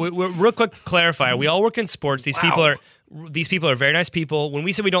real quick clarifier. We all work in sports. These people are very nice people. When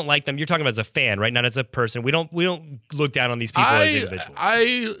we say we don't like them, you're talking about as a fan, right? Not as a person. We don't look down on these people as individuals.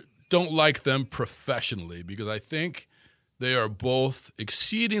 I don't like them professionally because I think they are both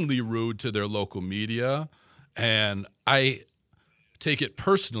exceedingly rude to their local media, and I take it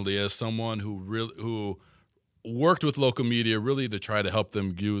personally as someone who worked with local media really to try to help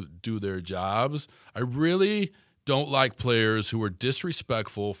them do their jobs. I really don't like players who are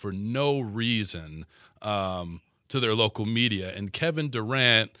disrespectful for no reason to their local media. And Kevin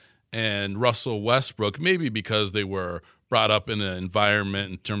Durant and Russell Westbrook, maybe because they were brought up in an environment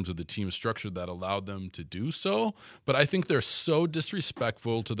in terms of the team structure that allowed them to do so. But I think they're so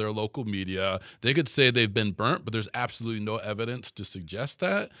disrespectful to their local media. They could say they've been burnt, but there's absolutely no evidence to suggest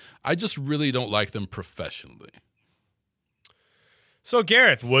that. I just really don't like them professionally. So,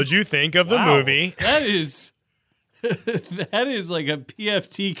 Gareth, what'd you think of the movie? That is like a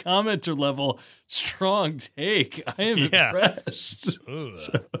PFT commenter level strong take. I am impressed.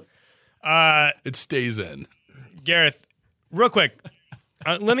 It stays in. Gareth, real quick,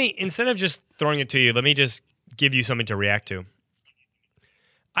 instead of just throwing it to you, let me just give you something to react to.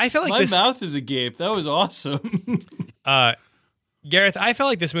 I felt like my mouth is agape. That was awesome. Gareth, I felt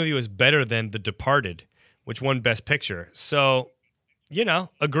like this movie was better than The Departed, which won Best Picture. So,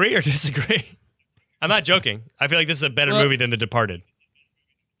 agree or disagree? I'm not joking. I feel like this is a better movie than The Departed.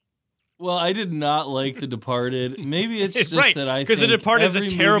 Well, I did not like The Departed. Maybe it's just right, that I think because The Departed is a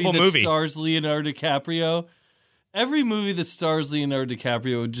terrible movie. That stars Leonardo DiCaprio. Every movie that stars Leonardo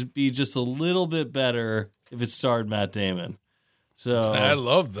DiCaprio would just be just a little bit better if it starred Matt Damon. So I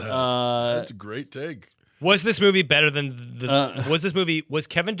love that. That's a great take. Was this movie better than was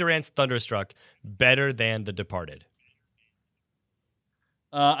Kevin Durant's Thunderstruck better than The Departed?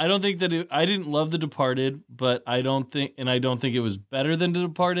 I don't think that I didn't love The Departed, but I don't think it was better than The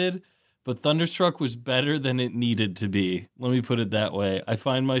Departed. But Thunderstruck was better than it needed to be. Let me put it that way. I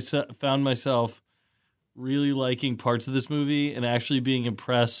found myself really liking parts of this movie and actually being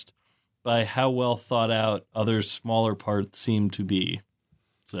impressed by how well thought out other smaller parts seem to be.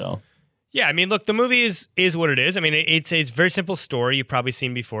 So, yeah, I mean, look, the movie is what it is. I mean, it's a very simple story you've probably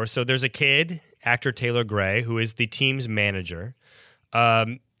seen before. So there's a kid, actor Taylor Gray, who is the team's manager.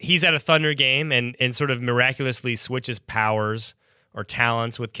 He's at a Thunder game and sort of miraculously switches powers or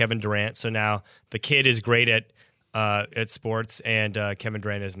talents with Kevin Durant. So now the kid is great at sports and Kevin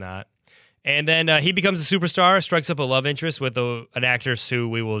Durant is not. And then he becomes a superstar, strikes up a love interest with an actress who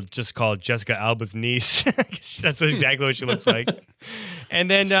we will just call Jessica Alba's niece. That's exactly what she looks like. And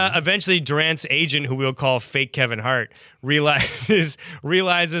then eventually Durant's agent, who we'll call fake Kevin Hart, realizes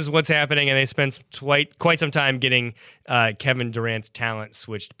what's happening, and they spend quite some time getting Kevin Durant's talent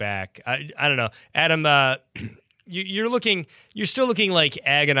switched back. I don't know. Adam, you're still looking like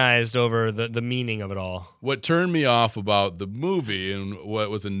agonized over the meaning of it all. What turned me off about the movie and what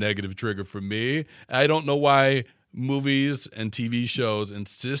was a negative trigger for me, I don't know why movies and TV shows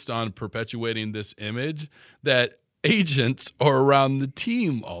insist on perpetuating this image that agents are around the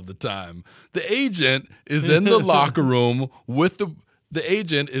team all the time. The agent is in the locker room with the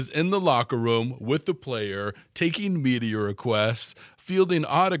agent is in the locker room with the player, taking media requests, fielding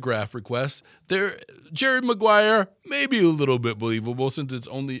autograph requests. Jerry Maguire, maybe a little bit believable since it's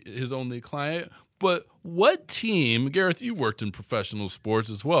only his only client, But what team, Gareth, you've worked in professional sports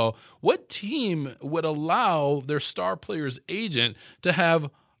as well, what team would allow their star player's agent to have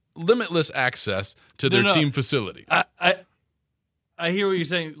limitless access to their team facility? I hear what you're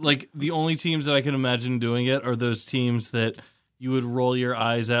saying. Like, the only teams that I can imagine doing it are those teams that you would roll your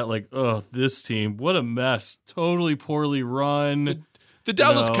eyes at, like, oh, this team, what a mess. Totally poorly run. The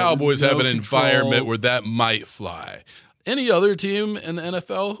Dallas Cowboys have an control. environment where that might fly. Any other team in the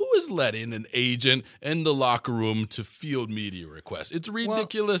NFL, who is letting an agent in the locker room to field media requests? It's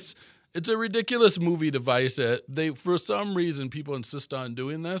ridiculous. It's a ridiculous movie device that for some reason, people insist on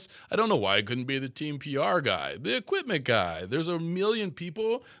doing this. I don't know why it couldn't be the team PR guy, the equipment guy. There's a million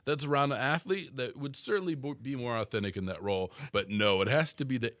people that's around an athlete that would certainly be more authentic in that role. But no, it has to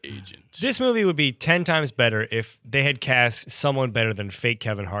be the agent. This movie would be 10 times better if they had cast someone better than fake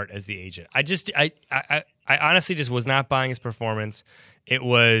Kevin Hart as the agent. I honestly just was not buying his performance. It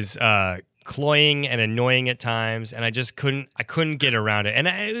was cloying and annoying at times, and I couldn't get around it. And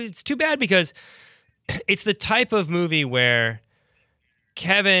it's too bad because it's the type of movie where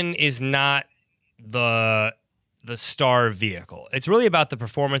Kevin is not the star vehicle. It's really about the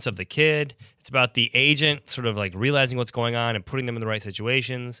performance of the kid. It's about the agent sort of like realizing what's going on and putting them in the right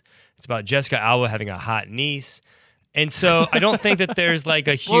situations. It's about Jessica Alba having a hot niece. And so I don't think that there's like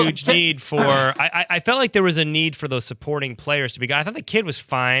a huge need for... I felt like there was a need for those supporting players to be... I thought the kid was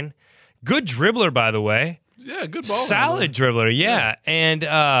fine. Good dribbler, by the way. Yeah, good ball. Solid dribbler, yeah. And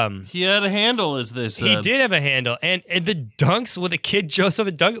he had a handle, as they said. He did have a handle. And the dunks with the kid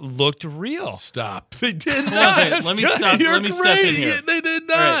Joseph Dunk looked real. Stop. They did not. Let me stop. Let me step in here. They did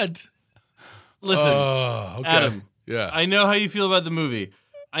not. Right. Listen, okay. Adam. Yeah. I know how you feel about the movie.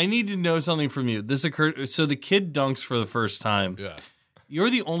 I need to know something from you. This occurred. So the kid dunks for the first time. Yeah. You're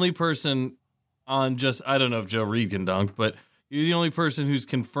the only person on I don't know if Joe Reed can dunk, but you're the only person who's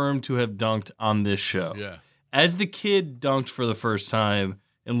confirmed to have dunked on this show. Yeah. As the kid dunked for the first time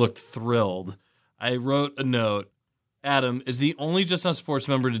and looked thrilled, I wrote a note. Adam, is the only Just Not Sports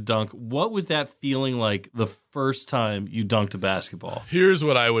member to dunk. What was that feeling like the first time you dunked a basketball? Here's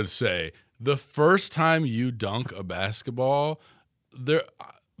what I would say. The first time you dunk a basketball,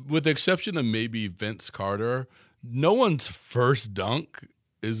 with the exception of maybe Vince Carter, no one's first dunk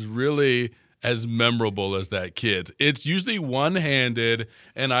is really as memorable as that kid's. It's usually one-handed,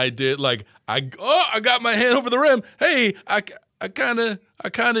 and I got my hand over the rim. Hey, I kind of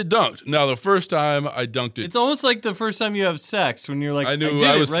dunked. Now the first time I dunked it, it's almost like the first time you have sex when you're like, I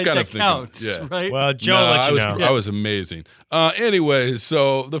was kind of thinking, counts, yeah. Right? Well, Joe let you know. I was amazing. Anyways,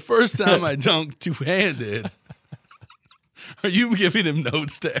 so the first time I dunked two-handed. Are you giving him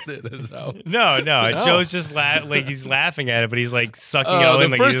notes to edit us out? No. Joe's just he's laughing at it, but he's like sucking it all in.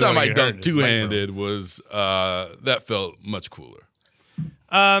 The first time I dunked two-handed was that felt much cooler.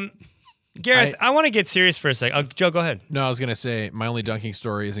 Gareth, I want to get serious for a second. Joe, go ahead. No, I was going to say my only dunking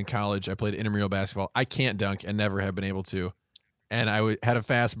story is in college. I played intramural basketball. I can't dunk and never have been able to. And I had a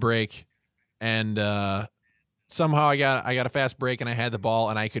fast break, and somehow I got a fast break, and I had the ball,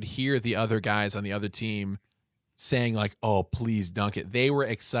 and I could hear the other guys on the other team saying like, "Oh, please dunk it." They were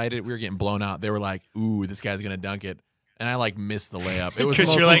excited. We were getting blown out. They were like, "Ooh, this guy's gonna dunk it," and I like missed the layup. It was the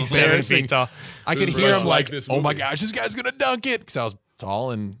most you're like 7 embarrassing. feet tall. I could hear him like, this "Oh my movie. gosh, this guy's gonna dunk it," because I was tall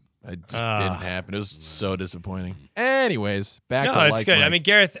and it just didn't happen. It was so disappointing. Anyways, back to it's like good. Mike. I mean,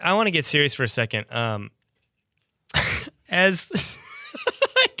 Gareth, I want to get serious for a second. As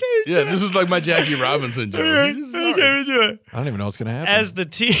Yeah, this is like my Jackie Robinson joke. I can't do it. I don't even know what's gonna happen. As the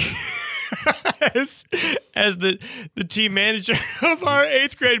team, as the team manager of our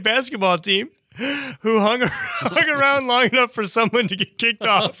 8th grade basketball team, who hung around long enough for someone to get kicked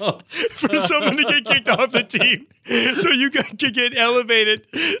off, the team, so you could get elevated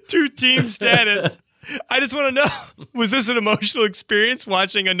to team status. I just want to know: was this an emotional experience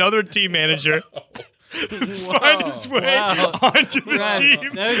watching another team manager find his way onto the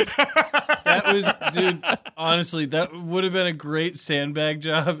team? That was, dude. Honestly, that would have been a great sandbag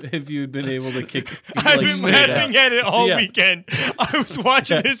job if you had been able to kick. I've been laughing at it all Yeah. weekend. I was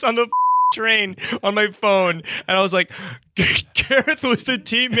watching this on the train on my phone, and I was like, Gareth was the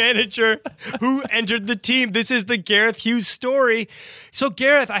team manager who entered the team. This is the Gareth Hughes story. So,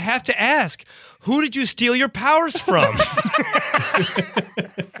 Gareth, I have to ask, who did you steal your powers from?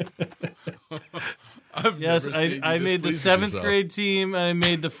 Yes, I made the 7th grade team, and I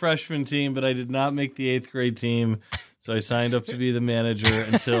made the freshman team, but I did not make the 8th grade team. So I signed up to be the manager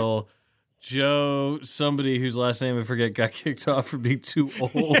until Joe, somebody whose last name I forget, got kicked off for being too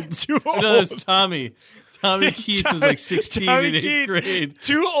old. Too old. No, it was Tommy. Tommy Keith was like 16 Tommy in 8th Keith, grade.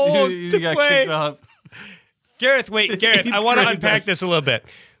 too old He to got play. kicked off. Gareth, I want to grade unpack this a little bit.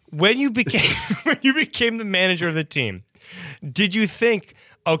 when you became the manager of the team, did you think,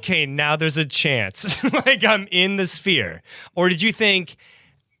 okay, now there's a chance, like I'm in the sphere, or did you think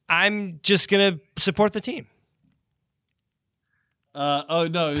I'm just gonna support the team? Oh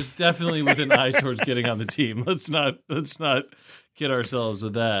no, it was definitely with an eye towards getting on the team. Let's not kid ourselves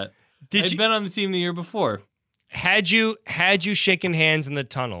with that. I'd been on the team the year before. Had you shaken hands in the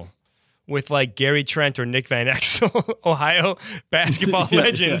tunnel with like Gary Trent or Nick Van Exel, Ohio basketball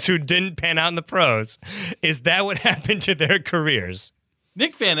legends who didn't pan out in the pros? Is that what happened to their careers?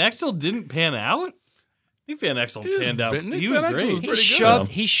 Nick Van Exel didn't pan out? Nick Van Exel panned out. Nick He Van was Exel great. was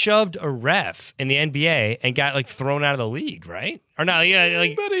pretty He shoved a ref in the NBA and got like thrown out of the league, right? Or not? Yeah,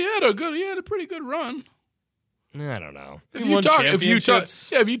 like But he had a pretty good run. I don't know. If He you won talk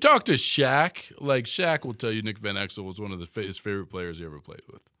championships. if you talk to Shaq, like Shaq will tell you Nick Van Exel was one of his favorite players he ever played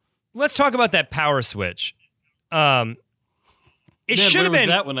with. Let's talk about that power switch. It Man, should where have was been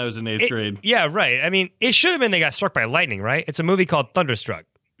that when I was in eighth grade. Yeah, right. I mean, it should have been they got struck by lightning, right? It's a movie called Thunderstruck.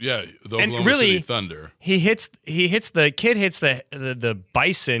 Yeah, the And Oklahoma really, City Thunder. The kid hits the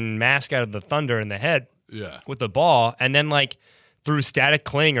bison mask out of the Thunder in the head Yeah. with the ball, and then like through static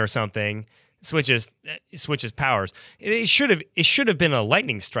cling or something switches powers. It should have been a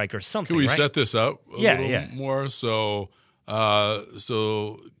lightning strike or something. Can we right? set this up a Yeah, little yeah. more? So,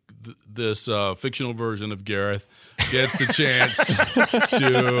 this fictional version of Gareth gets the chance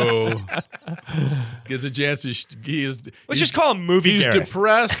Let's just call him Movie He's Gareth.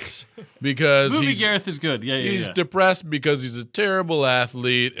 depressed because Movie Gareth is good. Yeah. he's depressed because he's a terrible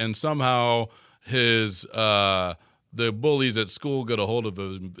athlete, and somehow his the bullies at school get a hold of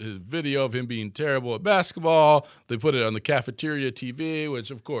his video of him being terrible at basketball. They put it on the cafeteria TV,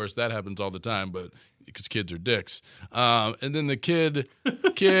 which of course that happens all the time, but because kids are dicks. And then the kid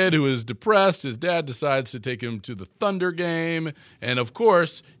who is depressed, his dad decides to take him to the Thunder game, and of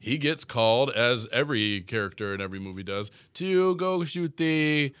course he gets called, as every character in every movie does, to go shoot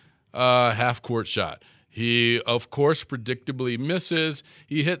the half-court shot. He, of course, predictably misses.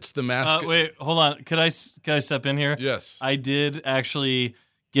 He hits the mask. Wait, hold on. Could I step in here? Yes. I did actually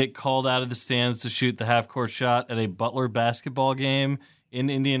get called out of the stands to shoot the half-court shot at a Butler basketball game in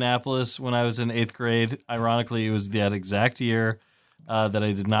Indianapolis when I was in 8th grade. Ironically, it was that exact year that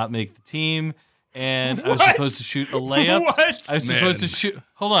I did not make the team, and I was supposed to shoot a layup. What? I was supposed to shoot.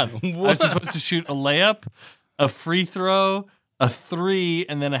 Hold on. I was supposed to shoot a layup, a free throw, a three,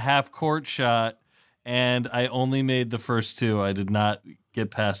 and then a half-court shot. And I only made the first two. I did not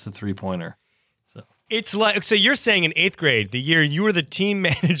get past the three-pointer. It's like, so you're saying in 8th grade, the year you were the team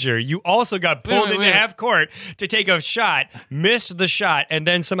manager, you also got pulled into half court to take a shot, missed the shot, and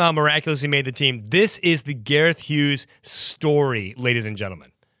then somehow miraculously made the team. This is the Gareth Hughes story, ladies and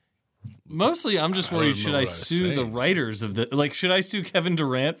gentlemen. Mostly, I'm just worried, should I sue the writers of the... Like, should I sue Kevin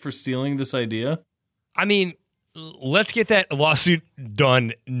Durant for stealing this idea? I mean, let's get that lawsuit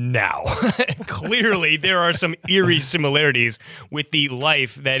done now. Clearly, there are some eerie similarities with the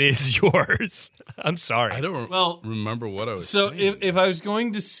life that is yours. I'm sorry. I don't remember what I was saying. So if I was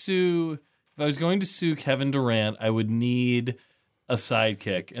going to sue Kevin Durant, I would need a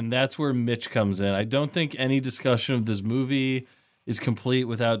sidekick, and that's where Mitch comes in. I don't think any discussion of this movie is complete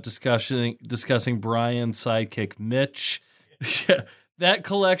without discussing Brian's sidekick, Mitch. That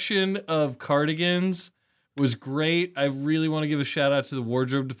collection of cardigans was great. I really want to give a shout out to the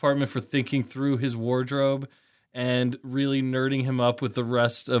wardrobe department for thinking through his wardrobe and really nerding him up with the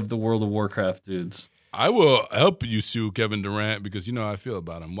rest of the World of Warcraft dudes. I will help you sue Kevin Durant because you know how I feel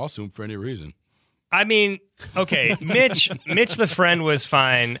about him. I'll sue him for any reason. I mean, okay, Mitch the friend was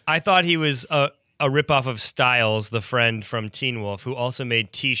fine. I thought he was a ripoff of Styles, the friend from Teen Wolf, who also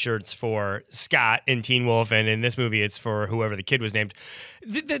made T-shirts for Scott in Teen Wolf, and in this movie it's for whoever the kid was named.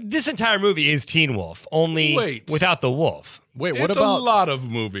 This entire movie is Teen Wolf, only without the wolf. Wait, It's a lot of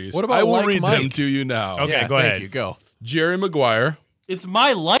movies. What about I will Like read them Mike? to you now. Okay, go ahead. Thank you. Go. Jerry Maguire. It's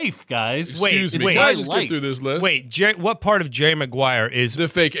my life, guys. Excuse me. wait. Can I My just life. get through this list? Wait, what part of Jerry Maguire is The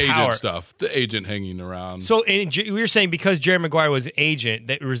fake agent power? stuff. The agent hanging around. So we were saying because Jerry Maguire was an agent,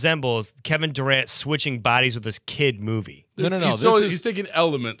 that resembles Kevin Durant switching bodies with this kid movie. No. He's taking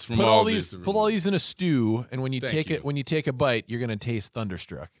elements from Put all these these. in a stew, and when you Thank take you. it, when you take a bite, you're gonna taste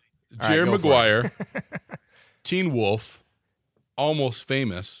Thunderstruck. All right, Jerry go for it. Maguire, Teen Wolf, Almost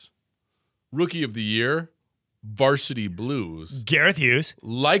Famous, Rookie of the Year, Varsity Blues, Gareth Hughes.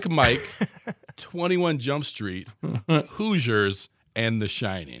 Like Mike, 21 Jump Street, Hoosiers, and The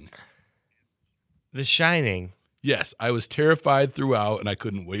Shining. The Shining. Yes, I was terrified throughout, and I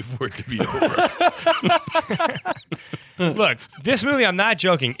couldn't wait for it to be over. Look, this movie, I'm not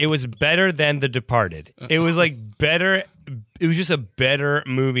joking. It was better than The Departed. It was like better just a better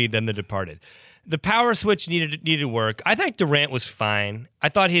movie than The Departed. The power switch needed work. I thought Durant was fine. I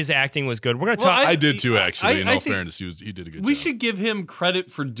thought his acting was good. We're going to talk. I did too, actually. In I all think fairness, he did a good We job. should give him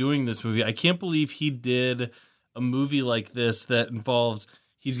credit for doing this movie. I can't believe he did a movie like this that involves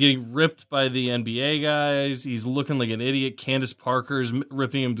he's getting ripped by the NBA guys. He's looking like an idiot. Candace Parker's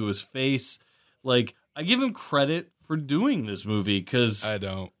ripping him to his face. Like, I give him credit for doing this movie because I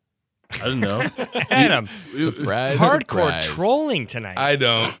don't. I don't know. Adam, Surprise, hardcore surprise. trolling tonight. I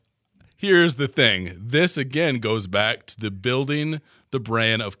don't. Here's the thing. This, again, goes back to the building the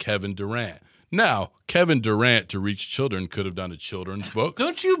brand of Kevin Durant. Now, Kevin Durant, to reach children, could have done a children's book.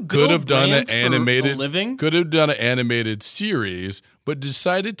 Don't you could build have done an brands for animated a living? Could have done an animated series, but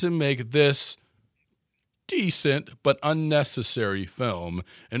decided to make this decent but unnecessary film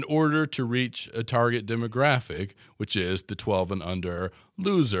in order to reach a target demographic, which is the 12 and under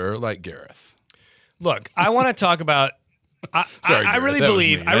loser like Gareth. Look, I want to talk about. I Gareth, really that was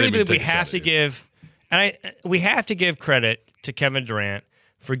believe. mean. I I really didn't mean believe we to take a have shot to at you. give, and we have to give credit to Kevin Durant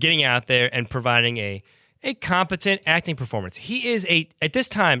for getting out there and providing a competent acting performance. He is at this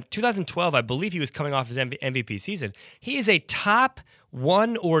time, 2012, I believe he was coming off his MVP season. He is a top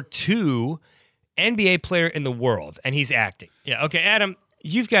 1 or 2 NBA player in the world, and he's acting. Yeah. Okay, Adam,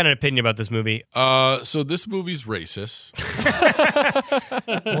 you've got an opinion about this movie. So this movie's racist.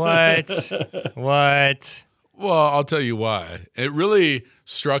 What? Well, I'll tell you why. It really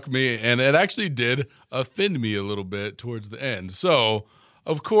struck me, and it actually did offend me a little bit towards the end. So,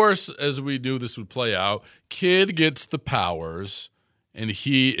 of course, as we knew this would play out, kid gets the powers, and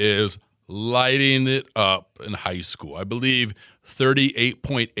he is lighting it up in high school. I believe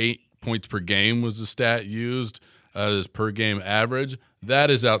 38.8 points per game was the stat used as per game average.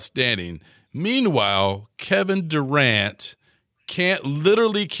 That is outstanding. Meanwhile, Kevin Durant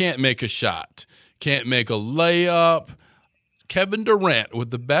literally can't make a shot. Can't make a layup. Kevin Durant, with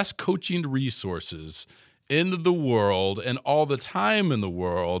the best coaching resources in the world and all the time in the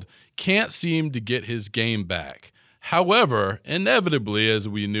world, can't seem to get his game back. However, inevitably, as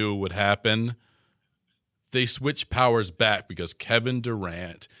we knew would happen, they switch powers back because Kevin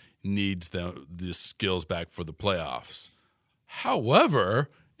Durant needs the skills back for the playoffs. However,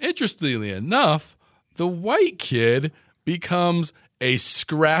 interestingly enough, the white kid becomes a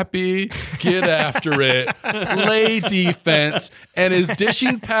scrappy, get after it, play defense, and is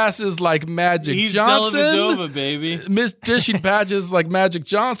dishing passes like Magic He's Johnson. Dellavedova, baby. Dishing passes like Magic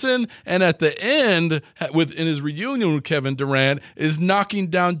Johnson, and at the end, in his reunion with Kevin Durant, is knocking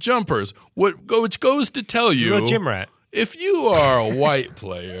down jumpers. Which goes to tell you, You're a gym rat. if you are a white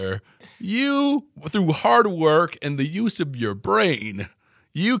player, you, through hard work and the use of your brain,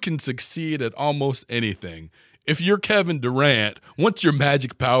 you can succeed at almost anything. If you're Kevin Durant, once your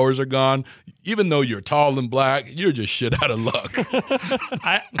magic powers are gone, even though you're tall and black, you're just shit out of luck.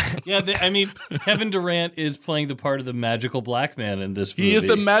 Kevin Durant is playing the part of the magical black man in this movie. He is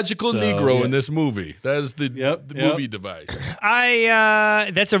the magical So, Negro yeah. in this movie. That is the movie device.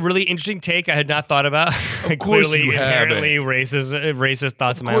 That's a really interesting take I had not thought about. Of course Clearly, you haven't. inherently racist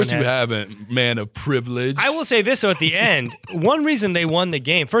thoughts in Of my course own you head. haven't, man of privilege. I will say this, though, at the end, one reason they won the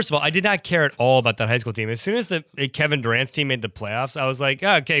game, first of all, I did not care at all about that high school team. As soon as the Kevin Durant's team made the playoffs, I was like,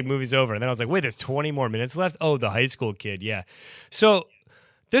 oh, okay, movie's over. And then I was like, wait, there's 20 more minutes left? Oh, the high school kid, yeah. So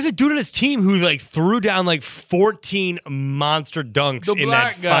there's a dude on his team who threw down 14 monster dunks The in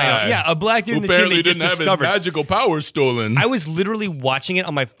black that guy. final. Yeah, a black dude who in the team apparently they just didn't have his discovered. magical powers stolen. I was literally watching it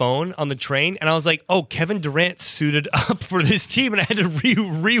on my phone on the train, and I was like, oh, Kevin Durant suited up for this team, and I had to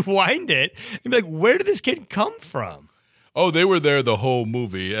rewind it and be like, where did this kid come from? Oh, they were there the whole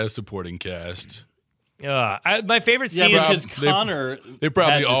movie as supporting cast. My favorite Yeah, scene. because They- Connor. They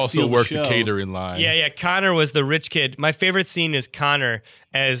probably had to also steal worked the show. catering line. Yeah, Connor was the rich kid. My favorite scene is Connor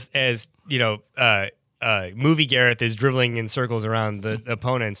as movie Gareth is dribbling in circles around the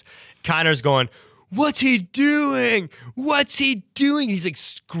opponents. Connor's going, what's he doing? What's he doing? He's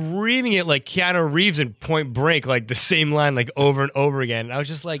screaming it like Keanu Reeves in Point Break, the same line over and over again. And I was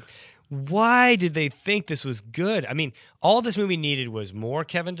just like, why did they think this was good? I mean, all this movie needed was more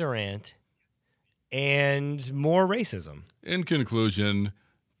Kevin Durant and more racism. In conclusion,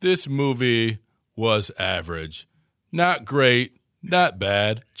 this movie was average. Not great, not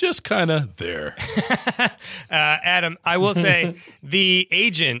bad, just kind of there. Adam, I will say the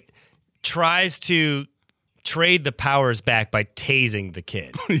agent tries to trade the powers back by tasing the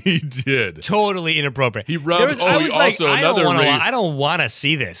kid. He did. Totally inappropriate. He rubbed- I don't want to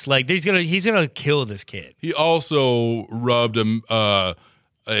see this. He's gonna kill this kid. He also rubbed a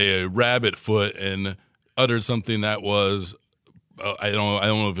rabbit foot and uttered something that was I don't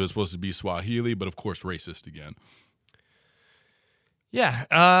know if it was supposed to be Swahili, but of course racist again.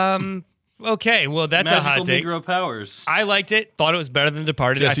 Yeah. Okay. Well, that's Magical a hot take. Negro powers. I liked it. Thought it was better than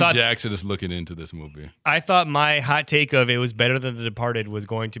Departed. Jesse I thought Jackson is looking into this movie. I thought my hot take of it was better than The Departed was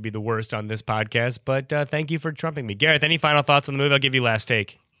going to be the worst on this podcast. But thank you for trumping me, Gareth. Any final thoughts on the movie? I'll give you last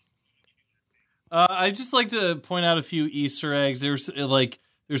take. I'd just like to point out a few Easter eggs. There's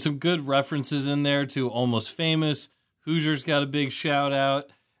some good references in there to Almost Famous. Hoosiers got a big shout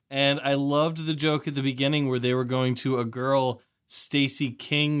out. And I loved the joke at the beginning where they were going to a girl, Stacey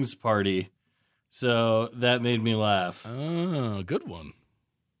King's party. So that made me laugh. Oh, good one.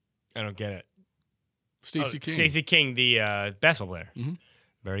 I don't get it. Stacey King. Stacey King, the basketball player. Mhm.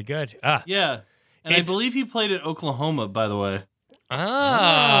 Very good. Yeah. And I believe he played at Oklahoma, by the way.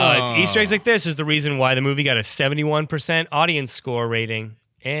 It's Easter eggs like this is the reason why the movie got a 71% audience score rating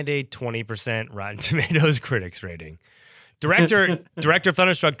and a 20% Rotten Tomatoes critics rating. Director of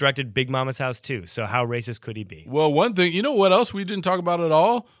Thunderstruck directed Big Mama's House too. So how racist could he be? Well, one thing, you know what else we didn't talk about at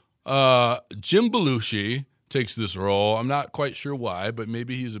all? Jim Belushi takes this role. I'm not quite sure why, but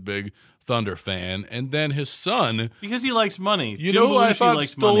maybe he's a big Thunder fan. And then his son. Because he likes money. You Jim know who I Belushi thought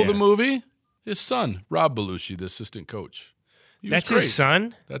likes stole money. the movie? His son, Rob Belushi, the assistant coach. He was That's great. his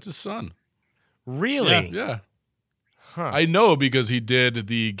son? That's his son. Really? Yeah. Huh. I know because he did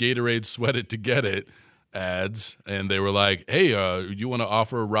the Gatorade Sweat It to Get It ads, and they were like, hey, you want to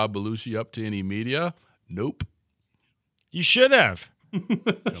offer Rob Belushi up to any media? Nope. You should have.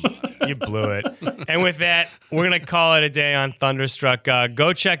 Come on. You blew it. And with that, we're going to call it a day on Thunderstruck.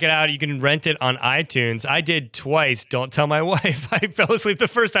 Go check it out. You can rent it on iTunes. I did twice. Don't tell my wife. I fell asleep the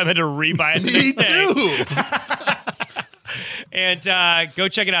first time. I had to rebuy it the Me next day. too. And go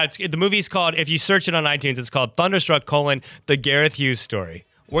check it out. The movie's called, if you search it on iTunes, it's called Thunderstruck: The Gareth Hughes Story.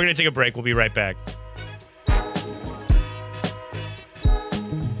 We're going to take a break. We'll be right back.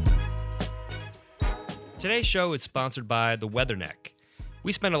 Today's show is sponsored by The Weatherneck.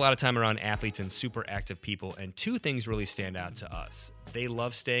 We spend a lot of time around athletes and super active people, and two things really stand out to us. They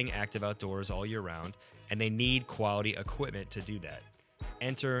love staying active outdoors all year round, and they need quality equipment to do that.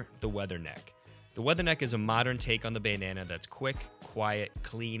 Enter The Weatherneck. The Weatherneck is a modern take on the bandana that's quick, quiet,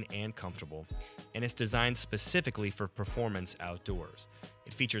 clean, and comfortable, and it's designed specifically for performance outdoors.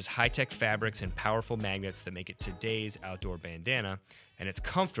 It features high-tech fabrics and powerful magnets that make it today's outdoor bandana, and it's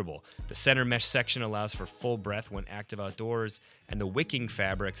comfortable. The center mesh section allows for full breath when active outdoors, and the wicking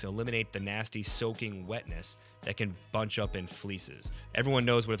fabrics eliminate the nasty soaking wetness that can bunch up in fleeces. Everyone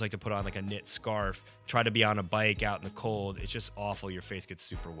knows what it's like to put on like a knit scarf, try to be on a bike out in the cold. It's just awful. Your face gets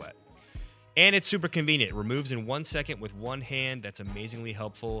super wet. And it's super convenient. It removes in 1 second with one hand. That's amazingly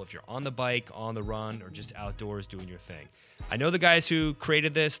helpful if you're on the bike, on the run, or just outdoors doing your thing. I know the guys who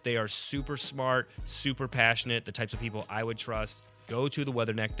created this. They are super smart, super passionate, the types of people I would trust. Go to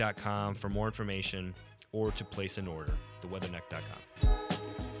theweatherneck.com for more information or to place an order. Theweatherneck.com.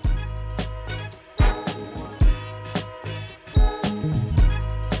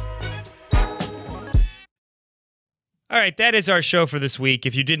 All right, that is our show for this week.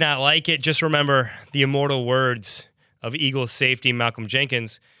 If you did not like it, just remember the immortal words of Eagles safety Malcolm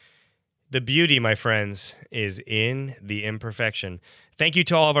Jenkins. The beauty, my friends, is in the imperfection. Thank you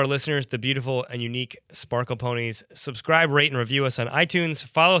to all of our listeners, the beautiful and unique Sparkle Ponies. Subscribe, rate, and review us on iTunes.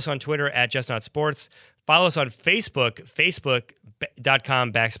 Follow us on Twitter at JustNotSports. Follow us on Facebook,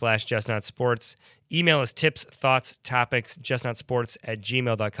 facebook.com/JustNotSports. Email us tips, thoughts, topics,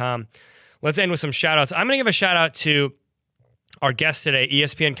 justnotsports@gmail.com. Let's end with some shout-outs. I'm going to give a shout-out to our guest today,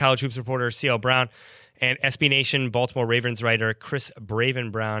 ESPN College Hoops reporter CL Brown and SB Nation Baltimore Ravens writer Chris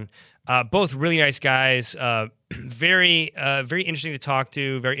Braven Brown. Both really nice guys. Very interesting to talk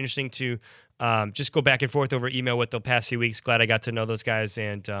to. Very interesting to just go back and forth over email with the past few weeks. Glad I got to know those guys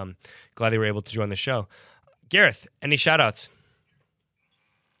and glad they were able to join the show. Gareth, any shout-outs?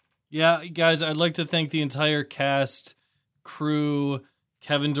 Yeah, guys, I'd like to thank the entire cast, crew,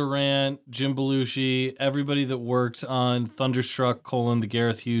 Kevin Durant, Jim Belushi, everybody that worked on Thunderstruck: The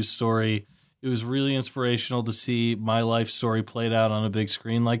Gareth Hughes Story. It was really inspirational to see my life story played out on a big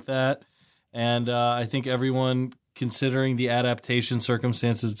screen like that. And I think everyone, considering the adaptation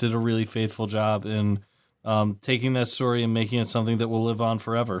circumstances, did a really faithful job in taking that story and making it something that will live on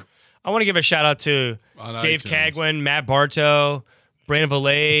forever. I want to give a shout-out to Dave Cagwin, Matt Bartow, Brandon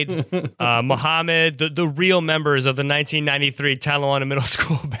Valade, Mohammed, the real members of the 1993 Talawanda Middle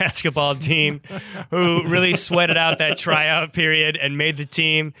School basketball team who really sweated out that tryout period and made the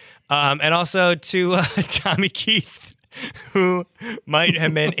team. And also to Tommy Keith, who might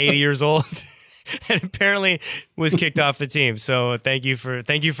have been 80 years old and apparently was kicked off the team. So thank you for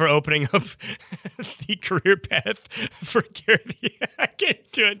opening up the career path for Gareth. I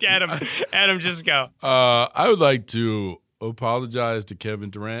can't do it, Adam. Adam, just go. I would like to apologize to Kevin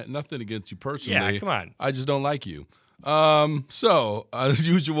Durant. Nothing against you personally. Yeah, come on. I just don't like you. So, as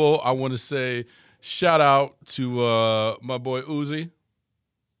usual, I want to say shout out to my boy Uzi,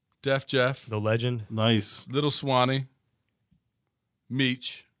 Def Jeff, The legend. Nice. Little Swanee,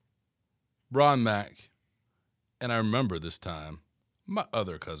 Meech, Ron Mack, and I remember this time, my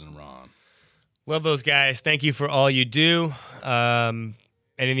other cousin Ron. Love those guys. Thank you for all you do. And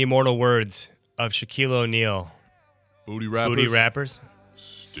in the immortal words of Shaquille O'Neal, Booty rappers. booty rappers,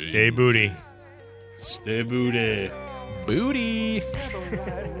 stay booty. Stay booty. Booty. Never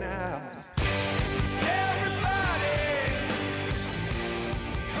right now.